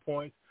 21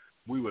 points,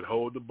 we would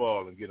hold the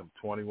ball and get them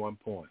 21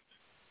 points.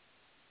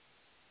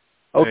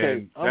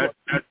 Okay. And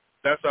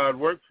that's how it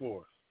worked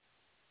for us.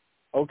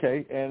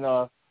 Okay.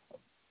 And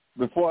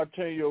before I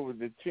turn you over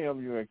to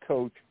Tim, you and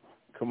Coach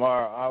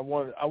Kamara, I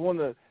want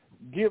to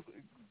give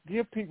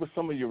people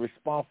some of your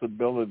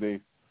responsibility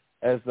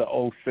as the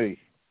OC.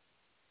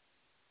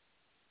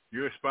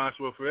 You're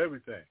responsible for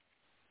everything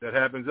that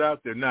happens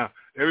out there. Now,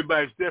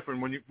 everybody's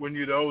different. When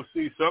you're the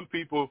OC, some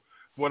people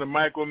want to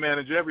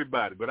micromanage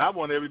everybody, but I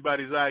want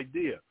everybody's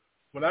idea.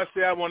 When I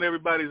say I want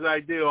everybody's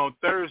idea, on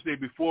Thursday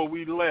before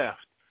we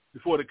left,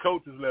 before the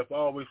coaches left, I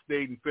always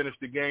stayed and finished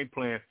the game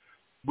plan.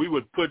 We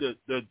would put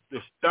the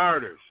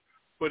starters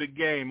for the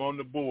game on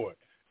the board,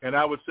 and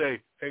I would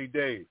say, hey,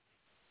 Dave,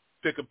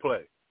 pick a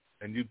play.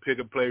 And you pick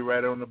a play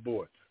right on the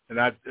board.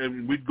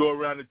 And we'd go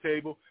around the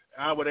table.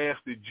 I would ask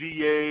the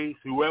GAs,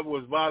 whoever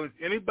was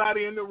volunteering,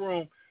 anybody in the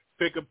room,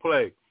 pick a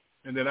play.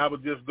 And then I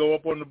would just go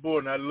up on the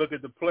board, and I'd look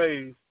at the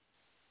plays,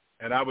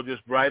 and I would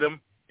just write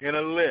them in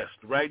a list.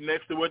 Right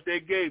next to what they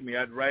gave me,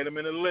 I'd write them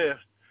in a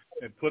list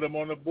and put them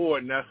on the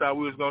board, and that's how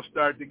we was going to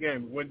start the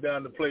game. We went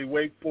down to play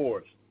Wake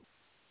Forest.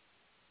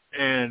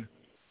 And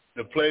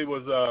the play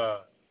was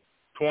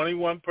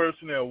 21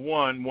 personnel,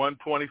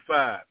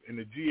 125. And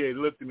the GA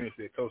looked at me and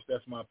said, Coach,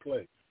 that's my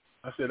play.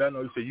 I said, I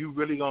know. He said, you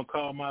really going to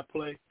call my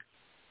play?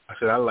 I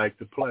said, I like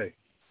to play.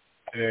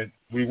 And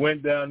we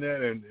went down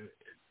there, and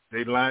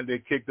they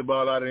kicked the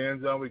ball out of the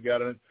end zone. We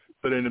got it,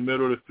 put it in the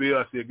middle of the field.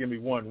 I said, give me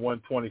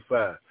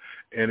 125.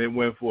 And it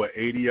went for an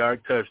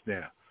 80-yard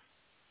touchdown.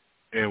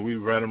 And we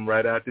ran them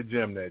right out the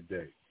gym that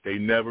day. They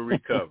never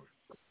recovered.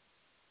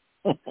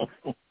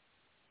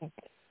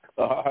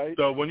 All right.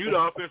 So when you're the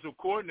offensive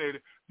coordinator,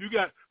 here's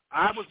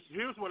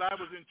what I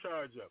was in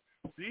charge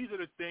of. These are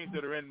the things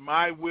that are in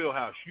my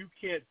wheelhouse. You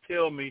can't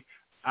tell me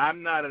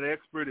I'm not an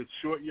expert at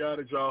short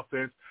yardage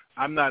offense.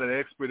 I'm not an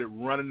expert at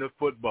running the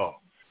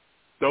football.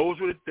 Those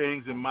were the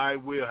things in my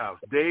wheelhouse.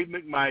 Dave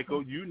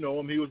McMichael, you know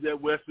him. He was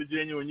at West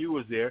Virginia when you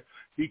was there.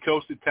 He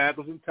coached the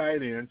tackles and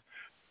tight ends.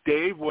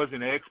 Dave was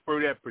an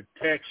expert at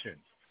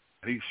protections.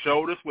 He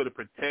showed us where the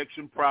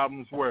protection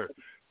problems were.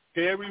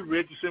 Terry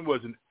Richardson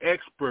was an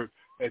expert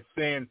at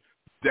saying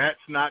that's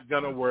not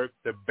going to work.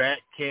 The back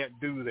can't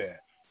do that.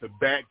 The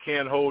back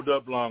can't hold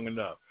up long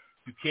enough.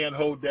 You can't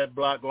hold that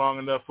block long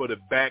enough for the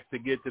back to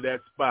get to that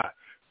spot.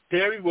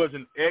 Terry was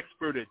an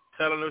expert at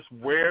telling us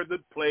where the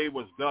play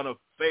was going to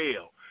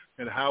fail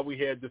and how we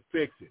had to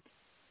fix it.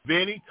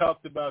 Then he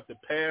talked about the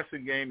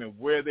passing game and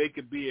where they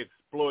could be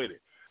exploited.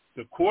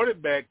 The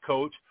quarterback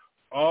coach,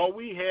 all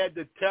we had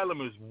to tell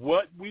him is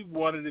what we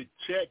wanted to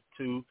check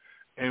to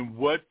and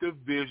what the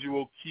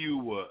visual cue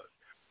was.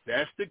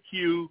 That's the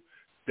cue.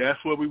 That's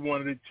what we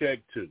wanted to check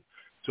to.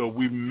 So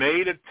we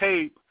made a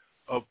tape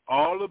of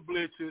all the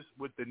blitzes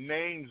with the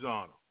names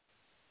on them.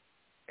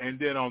 And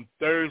then on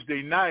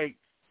Thursday night,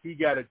 he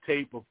got a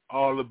tape of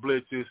all the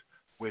blitzes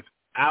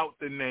without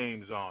the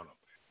names on them.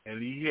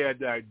 And he had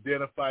to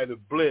identify the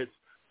blitz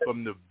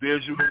from the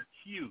visual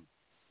cue.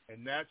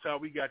 And that's how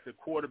we got the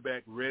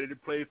quarterback ready to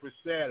play for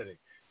Saturday.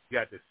 You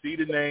got to see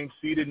the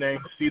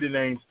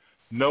names,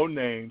 no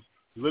names,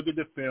 look at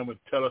the film and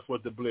tell us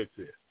what the blitz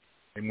is.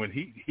 And when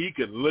he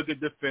could look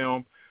at the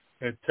film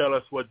and tell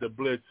us what the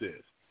blitz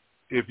is.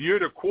 If you're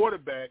the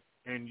quarterback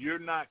and you're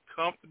not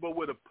comfortable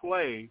with a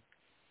play,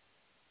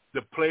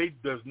 the play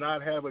does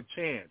not have a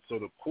chance. So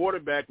the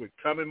quarterback would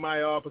come in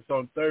my office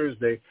on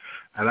Thursday,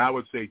 and I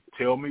would say,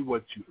 tell me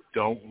what you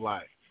don't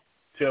like.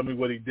 Tell me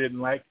what he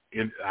didn't like.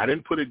 And I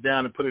didn't put it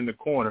down and put it in the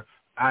corner.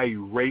 I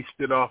erased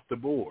it off the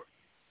board.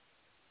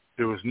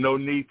 There was no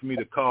need for me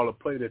to call a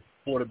play that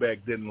the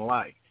quarterback didn't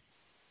like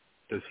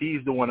because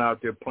he's the one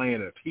out there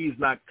playing it. If he's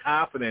not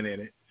confident in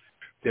it,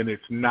 then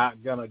it's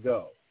not going to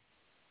go.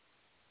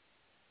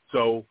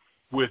 So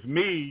with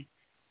me,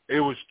 it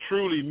was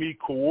truly me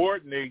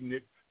coordinating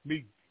it,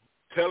 me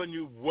telling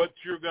you what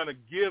you're going to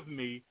give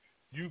me.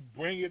 You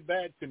bring it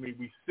back to me.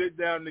 We sit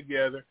down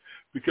together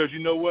because you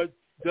know what?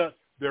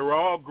 They're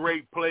all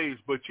great plays,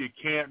 but you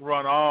can't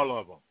run all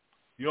of them.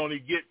 You only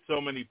get so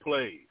many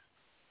plays.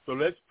 So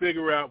let's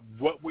figure out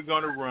what we're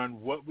going to run,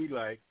 what we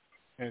like,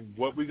 and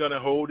what we're going to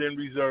hold in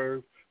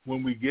reserve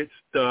when we get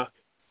stuck,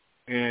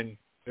 and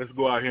let's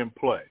go out here and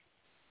play.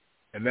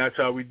 And that's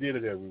how we did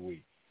it every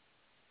week.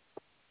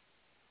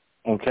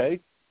 Okay.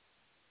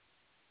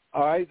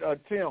 All right,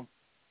 Tim.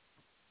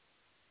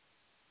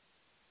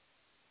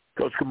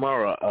 Coach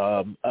Kamara,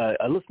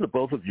 I listened to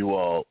both of you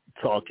all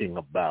talking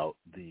about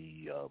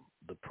the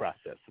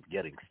process of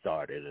getting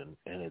started,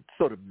 and it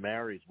sort of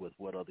marries with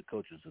what other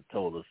coaches have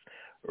told us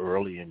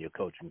early in your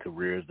coaching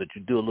careers, that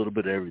you do a little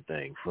bit of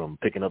everything, from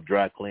picking up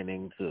dry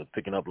cleaning to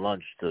picking up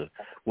lunch to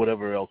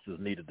whatever else is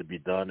needed to be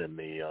done in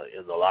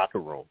the locker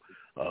room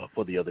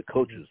for the other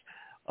coaches.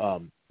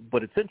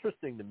 But it's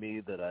interesting to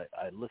me that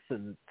I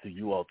listen to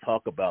you all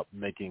talk about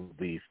making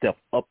the step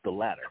up the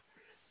ladder.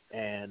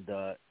 And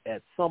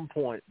at some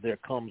point, there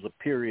comes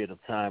a period of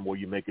time where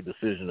you make a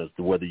decision as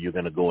to whether you're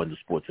going to go into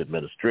sports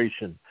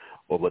administration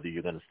or whether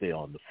you're going to stay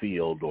on the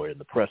field or in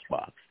the press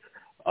box.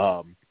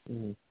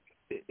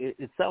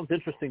 It sounds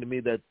interesting to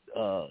me that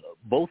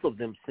both of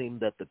them seem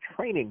that the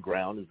training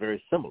ground is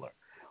very similar.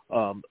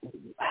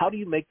 How do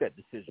you make that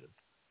decision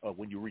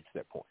when you reach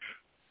that point?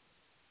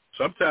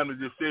 Sometimes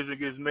the decision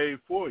gets made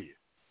for you.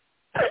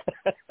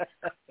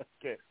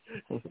 Okay.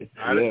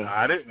 I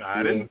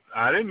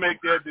didn't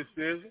make that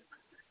decision.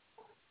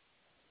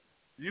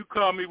 You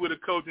call me with a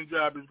coaching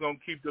job that's going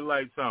to keep the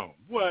lights on.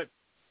 What?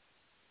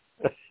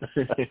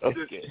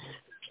 Okay.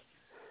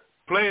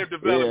 Player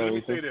development. Let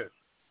me say this.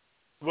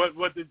 What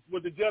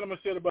the gentleman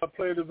said about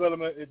player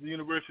development at the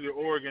University of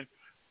Oregon,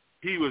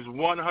 he was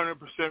 100%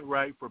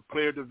 right for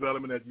player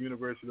development at the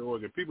University of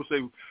Oregon. People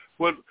say,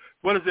 what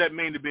does that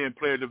mean to be in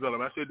player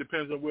development? I said it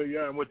depends on where you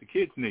are and what the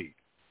kids need.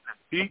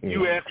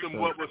 You asked him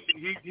what was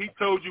he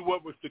told you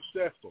what was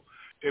successful.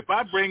 If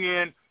I bring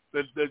in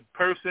the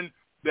person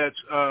that's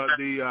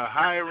the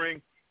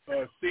hiring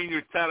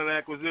senior talent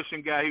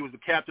acquisition guy, he was the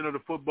captain of the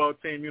football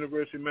team,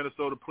 University of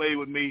Minnesota, played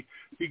with me.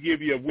 He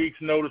give you a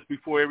week's notice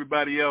before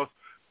everybody else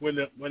when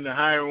the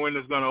hiring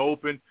window's going to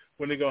open,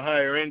 when they're going to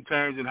hire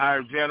interns and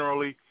hire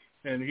generally,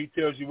 and he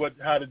tells you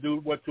how to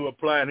do, what to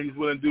apply, and he's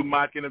willing to do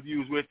mock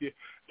interviews with you.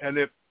 And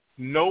if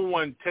no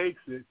one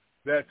takes it,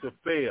 that's a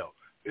fail.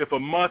 If a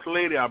month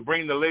later I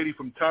bring the lady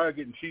from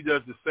Target and she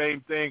does the same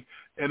thing,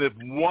 and if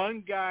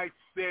one guy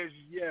says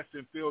yes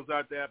and fills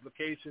out the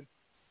application,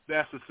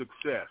 that's a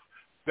success.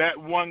 That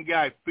one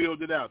guy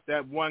filled it out.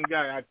 That one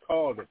guy, I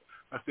called him.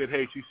 I said,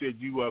 hey, she said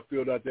you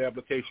filled out the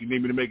application. You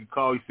need me to make a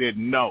call? He said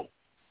no.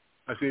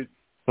 I said,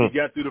 he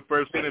got through the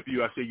first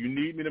interview. I said, you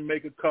need me to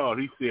make a call?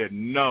 He said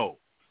no.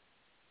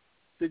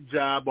 The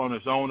job on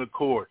his own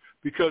accord.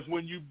 Because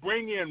when you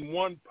bring in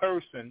one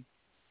person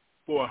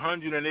for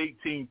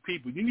 118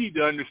 people, you need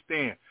to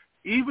understand,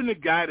 even the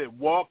guy that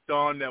walked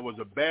on that was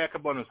a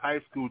backup on his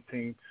high school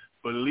team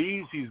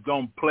believes he's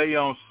going to play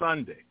on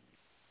Sunday.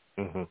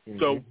 Mm-hmm.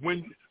 So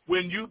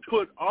when you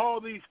put all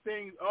these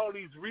things, all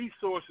these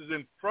resources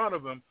in front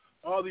of him,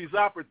 all these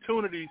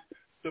opportunities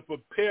to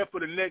prepare for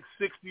the next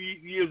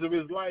 60 years of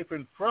his life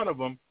in front of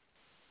him,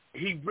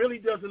 he really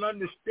doesn't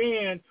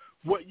understand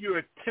what you're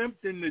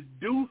attempting to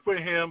do for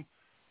him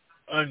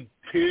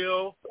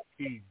until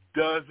he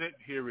doesn't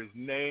hear his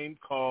name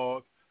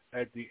called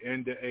at the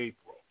end of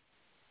April.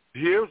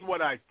 Here's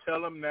what I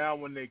tell them now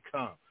when they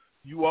come.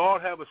 You all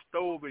have a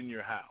stove in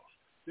your house.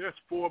 There's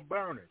 4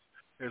 burners.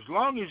 As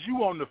long as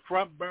you on the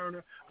front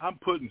burner, I'm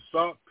putting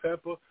salt,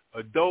 pepper,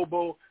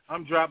 adobo.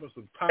 I'm dropping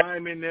some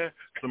thyme in there,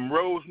 some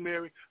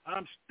rosemary.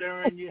 I'm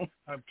stirring you.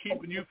 I'm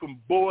keeping you from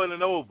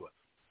boiling over.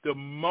 The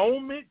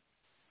moment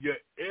your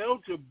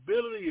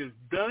eligibility is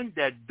done,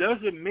 that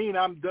doesn't mean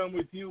I'm done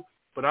with you,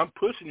 but I'm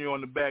pushing you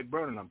on the back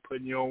burner and I'm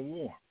putting you on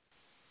warm.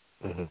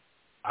 Mm-hmm.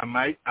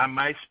 I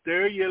might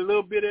stir you a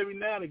little bit every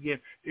now and again.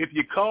 If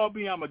you call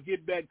me, I'm going to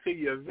get back to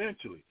you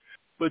eventually.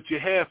 But you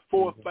have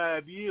 4 or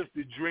 5 years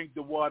to drink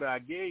the water I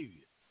gave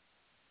you,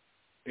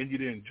 and you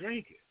didn't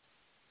drink it.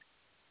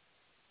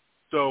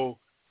 So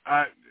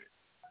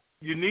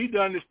you need to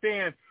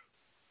understand,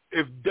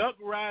 if Duck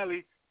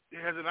Riley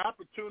has an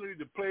opportunity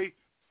to play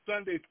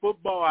Sunday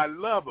football, I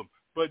love him.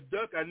 But,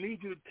 Duck, I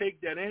need you to take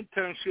that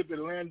internship at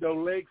Lando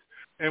Lakes,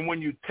 and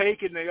when you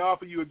take it and they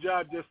offer you a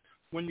job, just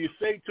when you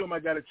say to them, I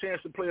got a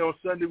chance to play on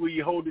Sunday, will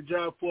you hold the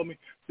job for me?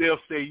 They'll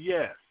say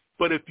yes.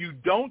 But if you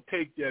don't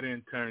take that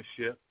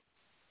internship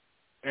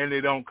and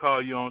they don't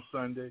call you on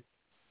Sunday,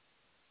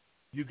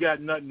 you got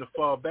nothing to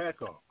fall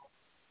back on.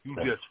 You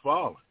just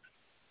falling.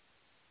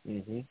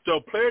 Mm-hmm.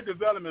 So player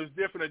development is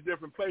different at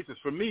different places.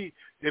 For me,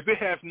 if it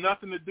has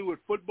nothing to do with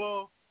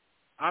football,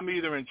 I'm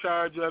either in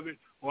charge of it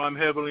or I'm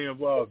heavily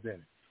involved in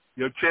it.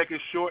 Your check is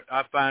short,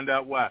 I find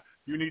out why.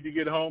 You need to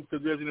get home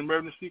because there's an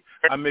emergency,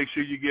 I make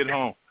sure you get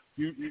home.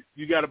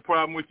 You got a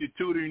problem with your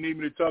tutor, you need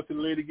me to talk to the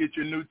lady to get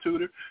your new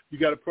tutor. You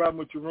got a problem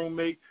with your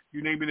roommate,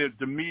 you need me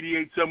to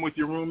mediate something with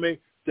your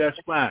roommate, that's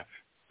fine.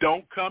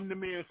 Don't come to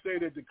me and say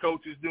that the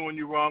coach is doing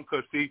you wrong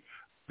because, see,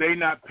 they're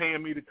not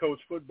paying me to coach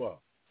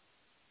football.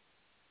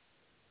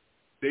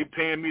 They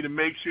paying me to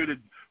make sure that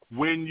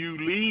when you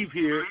leave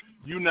here,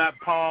 you're not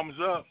palms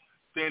up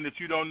saying that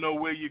you don't know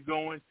where you're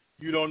going,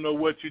 you don't know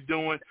what you're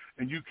doing,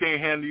 and you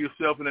can't handle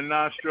yourself in a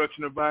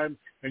non-structured environment,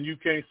 and you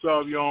can't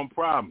solve your own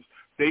problems.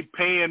 They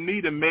paying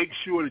me to make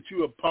sure that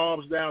you are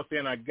palms down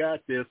saying, I got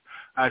this.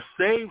 I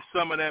saved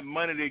some of that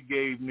money they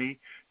gave me,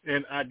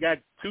 and I got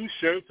 2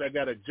 shirts, I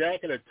got a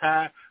jacket, a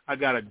tie, I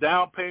got a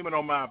down payment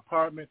on my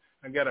apartment,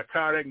 I got a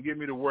car that can get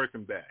me to work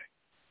and back.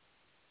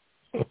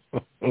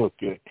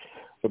 Okay,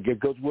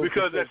 Coach Wilson.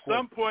 Because at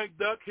some point,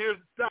 Duck, here's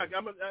the Doc.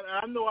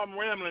 I know I'm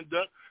rambling,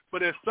 Duck,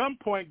 but at some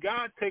point,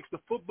 God takes the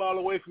football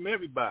away from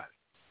everybody.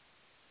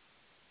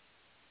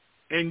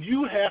 And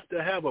you have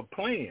to have a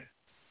plan.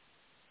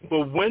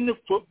 But when the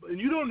football, and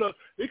you don't know,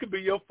 it could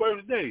be your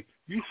first day.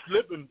 You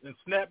slip and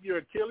snap your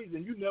Achilles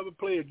and you never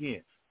play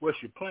again. What's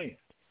your plan?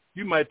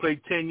 You might play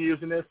 10 years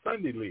in that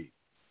Sunday league.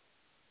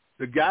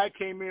 The guy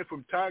came in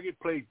from Target,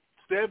 played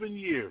 7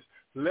 years,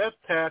 left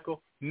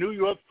tackle, New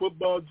York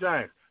Football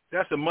Giants.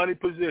 That's a money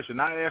position.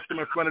 I asked him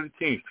in front of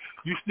the team,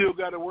 you still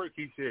got to work?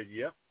 He said,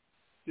 yep,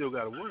 still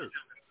got to work.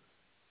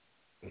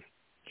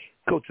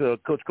 Coach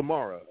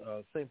Kamara,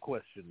 same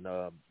question.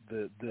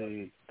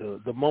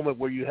 The moment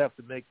where you have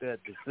to make that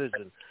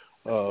decision,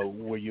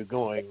 where you're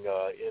going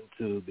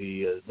into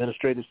the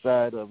administrative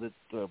side of it,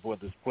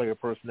 whether it's player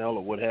personnel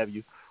or what have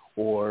you,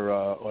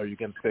 or you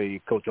can say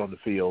coach on the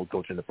field,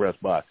 coach in the press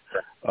box.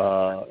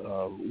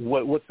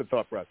 What's the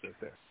thought process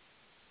there?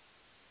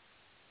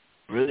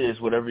 Really,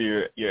 it's whatever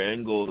your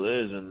end goal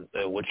is and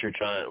what you're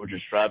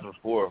striving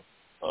for,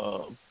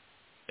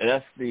 and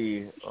that's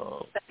the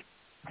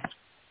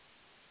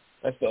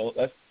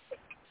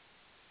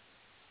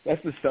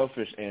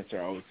selfish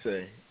answer, I would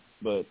say.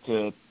 But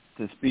to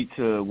speak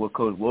to what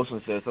Coach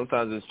Wilson said,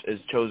 sometimes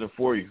it's chosen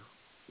for you.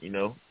 You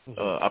know,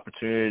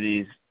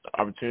 opportunities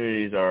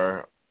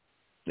are,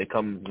 they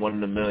come 1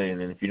 in a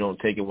million, and if you don't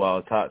take it while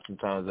it's hot,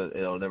 sometimes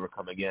it'll never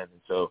come again.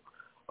 And so,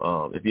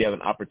 if you have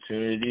an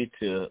opportunity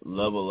to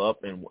level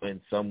up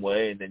in some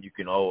way, and then you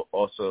can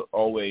also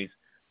always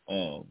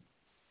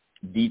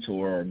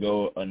detour or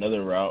go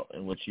another route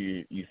in which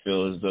you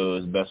feel as though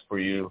is best for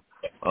you,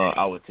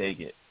 I would take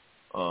it.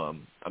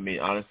 I mean,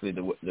 honestly,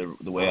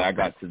 the way I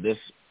got to this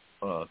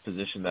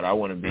position that I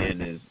want to be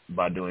in is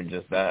by doing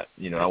just that.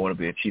 You know, I want to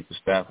be a chief of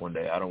staff one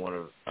day. I don't want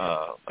to.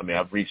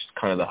 I've reached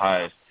kind of the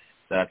highest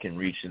that I can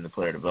reach in the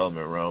player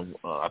development realm.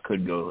 I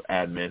could go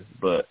admin,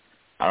 but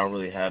I don't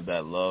really have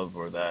that love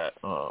or that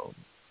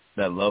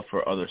love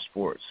for other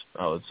sports,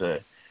 I would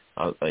say.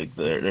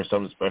 There's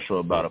something special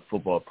about a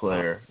football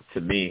player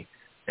to me,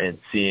 and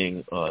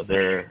seeing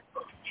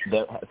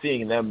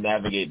them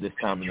navigate this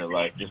time in their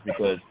life, just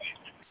because,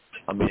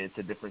 I mean, it's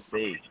a different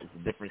stage. It's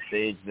a different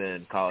stage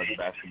than college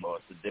basketball.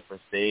 It's a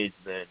different stage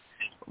than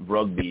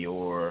rugby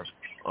or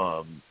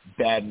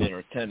badminton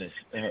or tennis,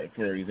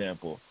 for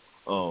example.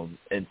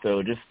 And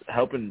so just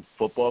helping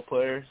football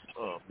players,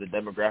 the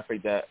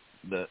demographic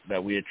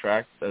that we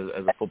attract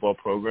as a football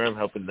program,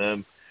 helping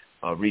them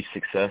reach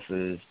success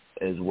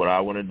is what I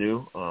want to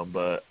do.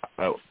 But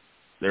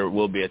there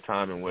will be a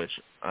time in which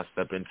I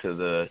step into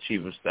the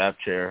chief of staff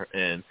chair,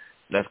 and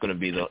that's going to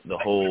be the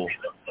whole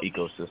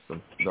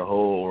ecosystem, the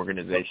whole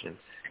organization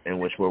in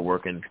which we're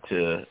working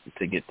to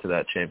get to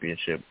that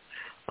championship.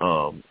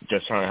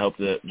 Just trying to help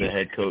the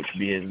head coach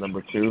be his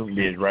number 2,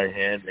 be his right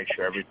hand, make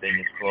sure everything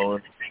is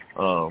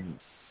flowing.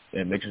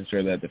 and making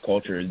sure that the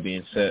culture is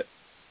being set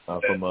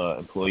from an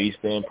employee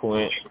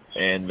standpoint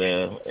and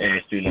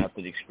the student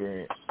athlete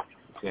experience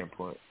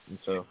standpoint. And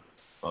so,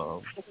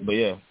 but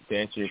yeah, to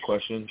answer your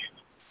question,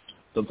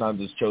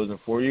 sometimes it's chosen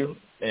for you,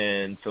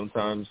 and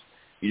sometimes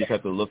you just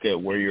have to look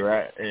at where you're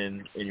at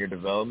in your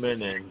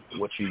development and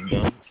what you've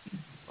done.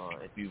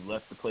 If you've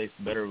left the place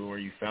better than where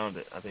you found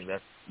it, I think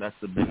that's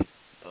the biggest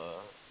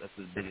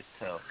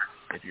tell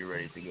if you're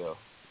ready to go.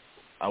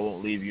 I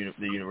won't leave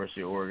the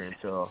University of Oregon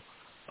until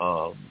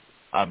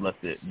I've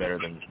left it better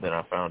than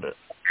I found it.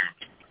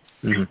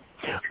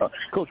 Mm-hmm.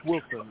 Coach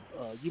Wilson,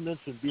 you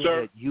mentioned being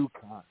at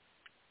UConn.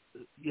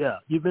 Yeah,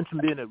 you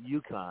mentioned being at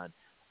UConn.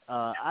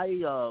 I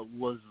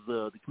was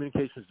the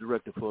communications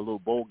director for a little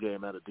bowl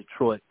game out of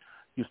Detroit.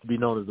 Used to be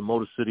known as the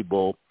Motor City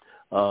Bowl.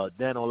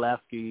 Dan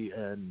Orlovsky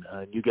and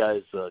you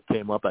guys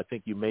came up. I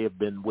think you may have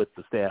been with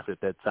the staff at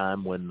that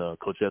time when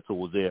Coach Etzel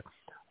was there,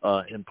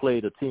 and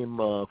played a team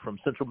from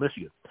Central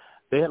Michigan.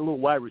 They had a little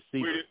wide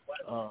receiver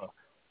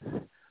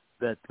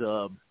that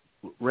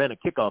ran a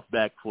kickoff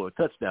back for a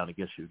touchdown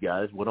against you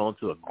guys, went on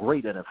to a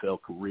great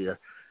NFL career.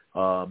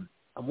 I'm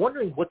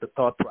wondering what the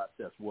thought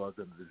process was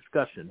in the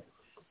discussion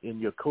in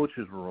your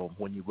coach's room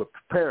when you were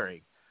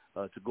preparing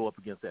to go up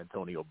against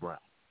Antonio Brown.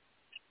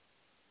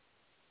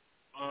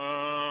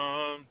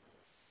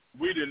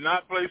 We did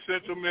not play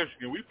Central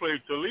Michigan. We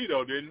played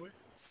Toledo, didn't we?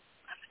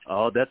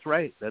 Oh, that's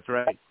right.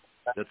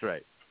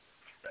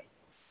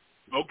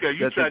 Okay, you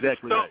that's tried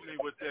exactly to stump right. me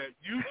with that.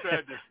 You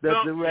tried to That's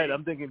stump me. right.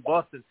 I'm thinking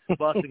Boston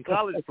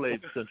College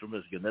played Central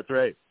Michigan. That's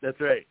right.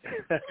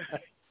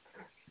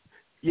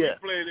 Yeah.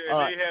 We played,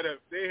 and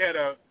they had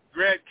a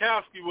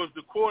Gradkowski was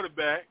the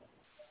quarterback,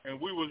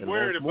 and we was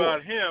worried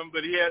about him,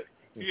 but he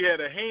had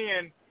a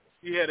hand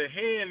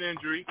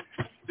injury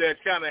that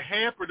kind of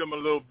hampered him a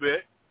little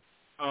bit.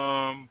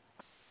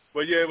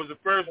 But yeah, it was the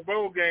first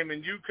bowl game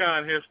in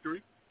UConn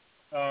history.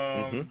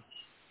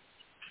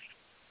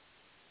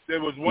 There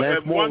was one.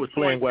 Lance Moore was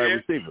playing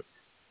wide receiver.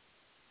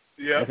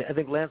 Yeah, I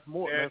think Lance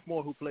Moore,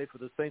 who played for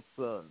the Saints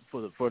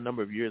for a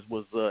number of years,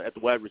 was at the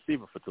wide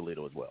receiver for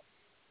Toledo as well.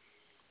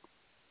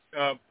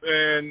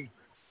 And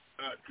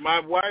my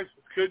wife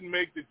couldn't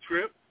make the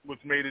trip,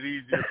 which made it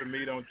easier for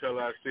me. Don't tell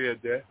her I said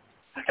that,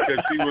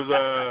 because she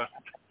was.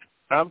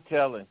 I'm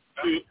telling.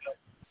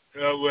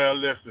 Well,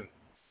 listen,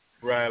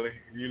 Riley.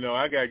 You know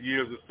I got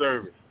years of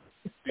service.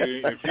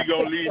 If she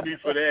gonna leave me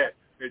for that,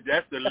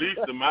 that's the least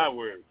of my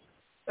worries.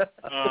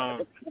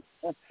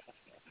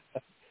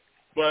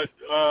 But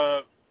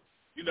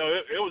you know,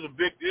 it was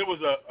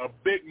a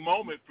big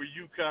moment for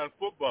UConn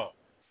football.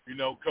 You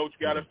know, Coach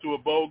got us to a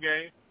bowl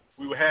game.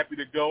 We were happy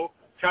to go.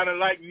 Kind of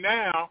like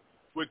now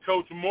with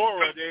Coach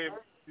Mora, they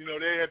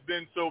have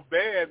been so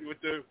bad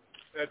with the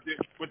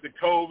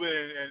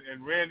COVID,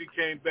 and Randy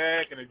came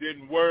back and it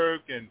didn't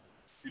work, and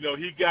you know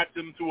he got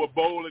them to a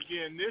bowl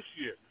again this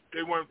year.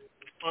 They weren't,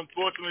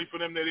 unfortunately for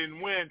them, they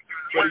didn't win,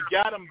 but he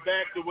got them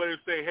back to where they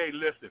say, hey,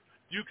 listen,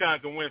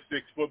 UConn can win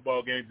 6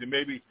 football games, and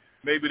maybe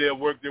they'll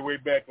work their way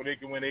back where they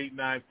can win 8,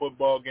 9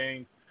 football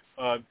games.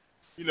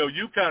 You know,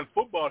 UConn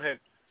football had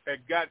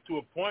got to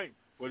a point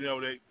where, you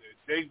know,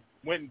 they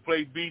went and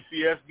played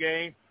BCS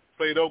game,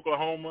 played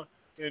Oklahoma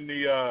in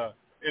the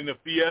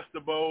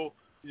Fiesta Bowl.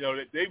 You know,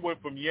 they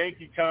went from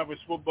Yankee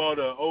Conference football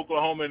to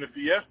Oklahoma in the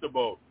Fiesta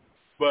Bowl.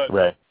 But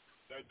right.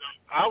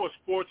 I was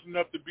fortunate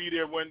enough to be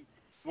there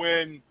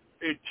when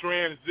it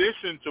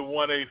transitioned to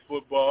 1A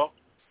football,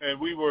 and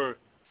we were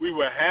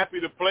happy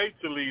to play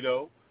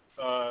Toledo.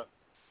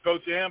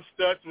 Coach Am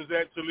Stutz was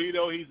at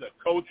Toledo. He's a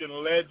coach and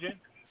legend.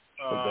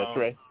 That's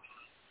right.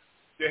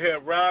 They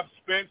had Rob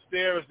Spence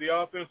there as the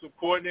offensive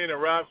coordinator.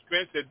 Rob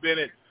Spence had been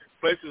at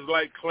places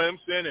like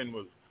Clemson and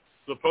was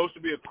supposed to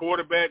be a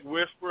quarterback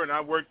whisperer, and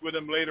I worked with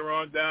him later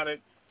on down at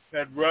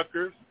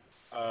Rutgers.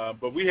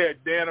 But we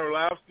had Dan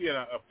Orlovsky, and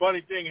a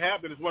funny thing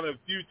happened. It's one of the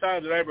few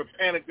times that I ever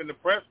panicked in the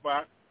press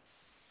box.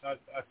 I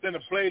sent a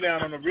play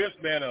down on the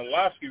wristband, and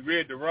Orlovsky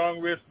read the wrong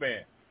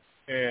wristband.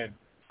 And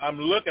I'm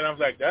looking, I was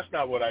like, that's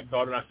not what I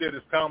called. And I said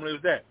as calmly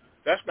as that,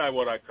 that's not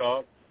what I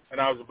called. And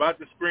I was about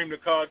to scream to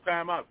call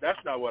timeout. That's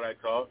not what I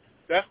called.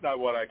 That's not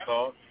what I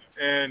called.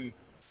 And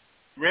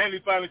Randy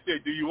finally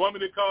said, do you want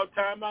me to call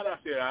timeout? I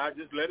said, I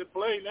just let it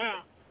play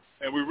now.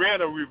 And we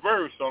ran a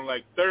reverse on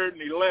like 3rd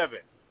and 11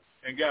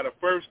 and got a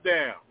first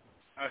down.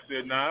 I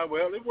said, nah,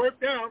 well, it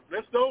worked out.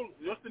 Let's go.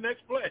 What's the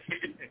next play?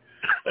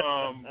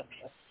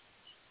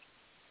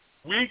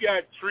 We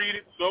got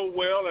treated so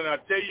well, and I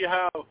tell you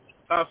how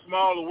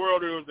small the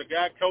world is. There was a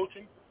guy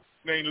coaching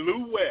named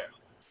Lou West,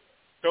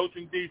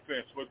 coaching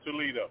defense for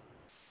Toledo.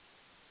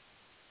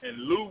 And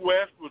Lou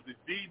West was the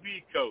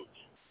DB coach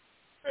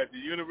at the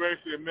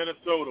University of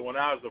Minnesota when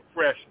I was a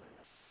freshman.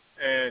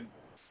 And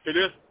to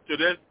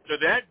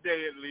that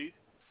day at least,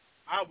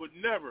 I would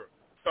never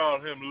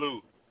call him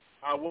Lou.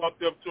 I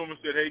walked up to him and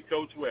said, hey,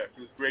 Coach West,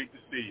 it's great to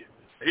see you.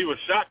 He was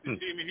shocked to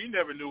see me. He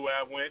never knew where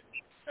I went.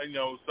 And, you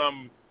know,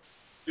 some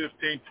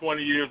 15,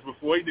 20 years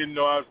before, he didn't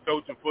know I was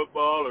coaching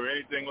football or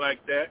anything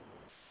like that.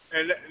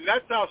 And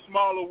that's how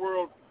small the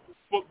world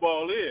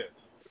football is.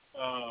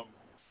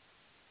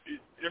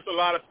 there's a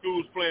lot of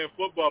schools playing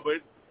football, but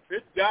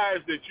it's guys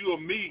that you'll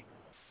meet,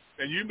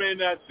 and you may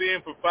not see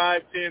them for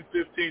 5, 10,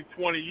 15,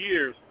 20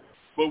 years,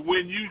 but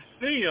when you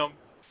see them,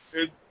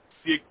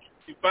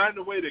 you find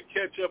a way to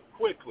catch up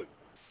quickly.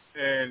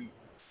 And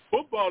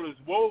football is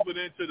woven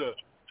into the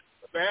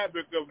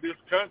fabric of this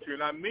country,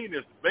 and I mean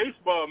this.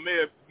 Baseball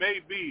may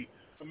be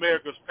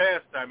America's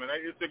pastime, and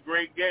it's a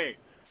great game,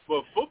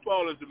 but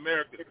football is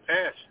America's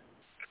passion.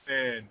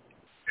 And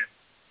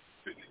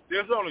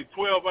there's only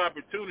 12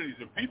 opportunities,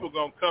 and people are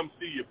going to come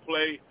see you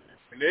play,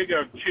 and they're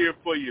going to cheer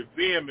for you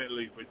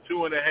vehemently for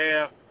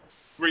 2.5,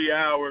 3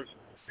 hours,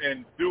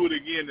 and do it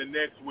again the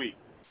next week.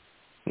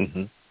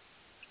 Mm-hmm.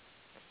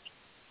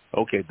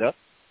 Okay, Duck.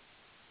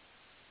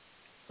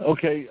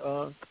 Okay,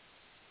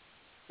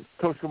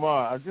 Coach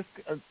Kamar,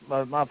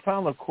 my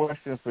final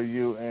question for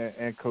you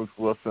and Coach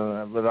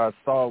Wilson, but I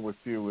start with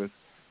you, is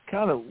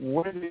kind of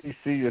where do you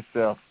see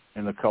yourself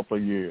in a couple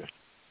of years?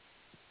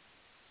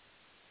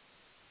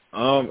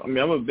 I mean,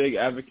 I'm a big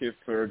advocate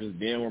for just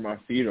being where my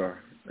feet are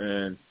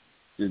and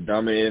just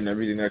dominating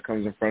everything that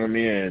comes in front of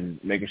me and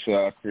making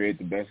sure I create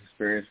the best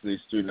experience for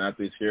these student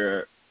athletes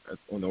here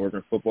on the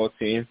Oregon football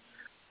team.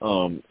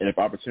 And if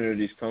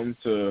opportunities come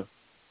to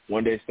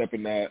one day step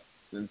into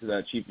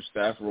that chief of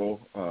staff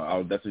role, I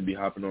would definitely be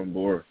hopping on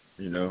board.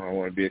 You know, I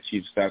want to be a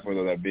chief of staff,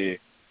 whether that be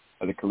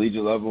at the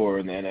collegiate level or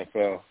in the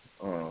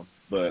NFL.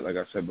 But like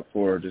I said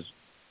before, just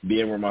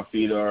being where my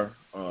feet are,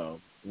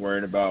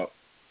 worrying about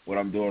what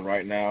I'm doing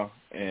right now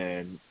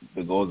and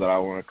the goals that I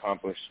want to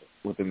accomplish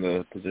within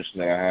the position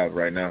that I have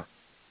right now.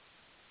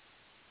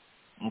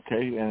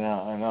 Okay,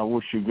 and I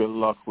wish you good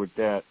luck with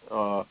that.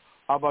 How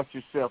about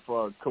yourself,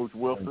 Coach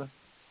Wilson?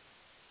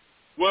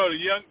 Well,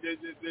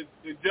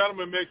 the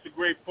gentleman makes a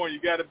great point.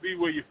 You got to be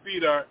where your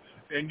feet are,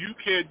 and you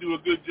can't do a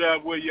good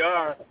job where you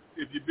are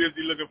if you're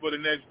busy looking for the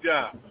next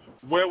job.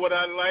 Where would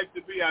I like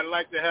to be? I'd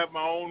like to have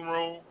my own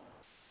room.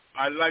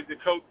 I'd like to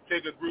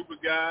take a group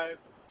of guys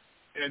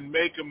and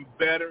make them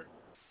better,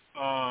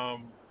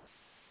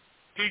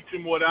 teach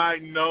them what I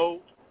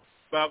know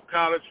about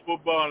college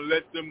football and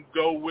let them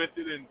go with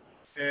it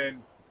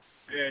and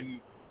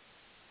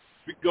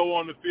go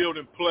on the field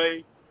and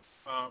play.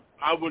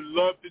 I would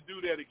love to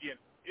do that again.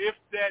 If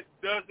that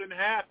doesn't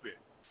happen,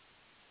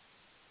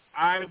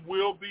 I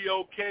will be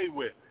okay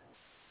with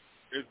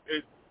it.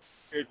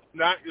 It's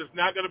not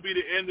going to be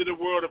the end of the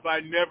world if I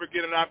never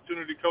get an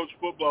opportunity to coach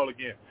football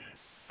again.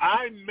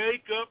 I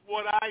make up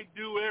what I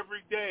do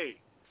every day.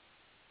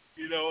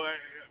 You know,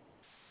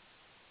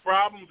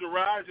 problems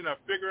arise, and I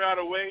figure out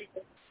a way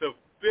to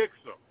fix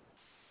them.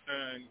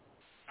 And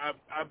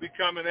I've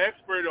become an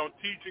expert on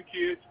teaching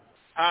kids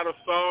how to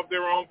solve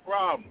their own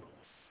problems.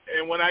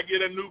 And when I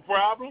get a new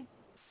problem,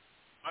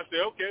 I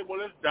say, okay, well,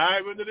 let's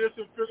dive into this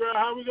and figure out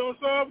how we're going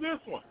to solve this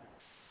one.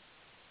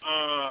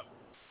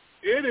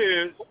 It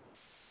is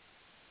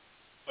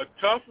a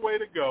tough way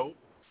to go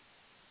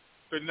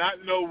to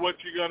not know what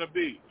you're going to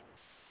be.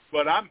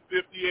 But I'm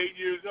 58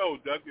 years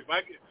old, Doug. If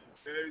I get,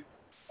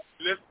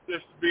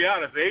 let's be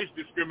honest, age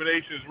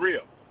discrimination is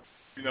real.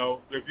 You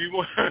know, if you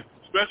want,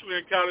 especially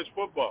in college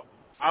football,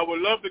 I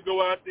would love to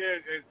go out there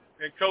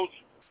and coach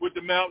with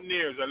the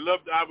Mountaineers.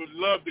 I would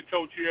love to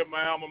coach here at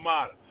my alma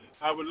mater.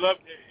 I would love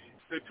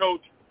to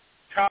coach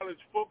college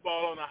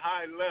football on a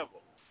high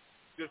level.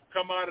 Just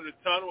come out of the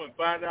tunnel and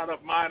find out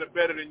if mine are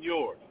better than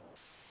yours.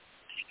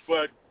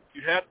 But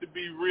you have to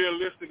be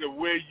realistic of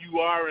where you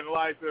are in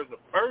life as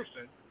a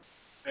person.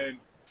 And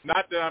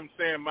not that I'm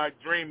saying my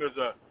dream is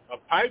a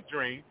pipe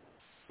dream,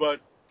 but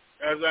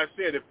as I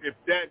said, if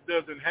that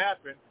doesn't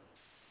happen,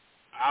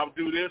 I'll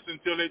do this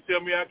until they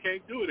tell me I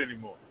can't do it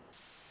anymore.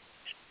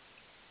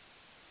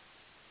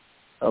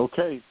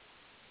 Okay.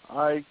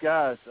 All right,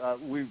 guys.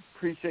 We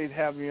appreciate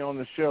having you on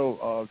the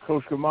show.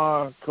 Coach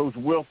Kamar, Coach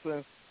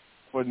Wilson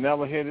for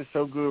Never Hit It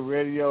So Good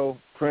Radio,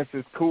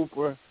 Princess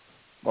Cooper,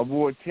 my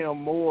boy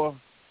Tim Moore.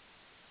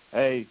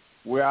 Hey,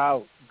 we're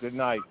out. Good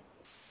night.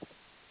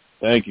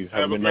 Thank you.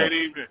 Have a great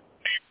evening.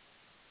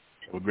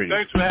 Have a great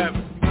Thanks for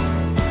having me.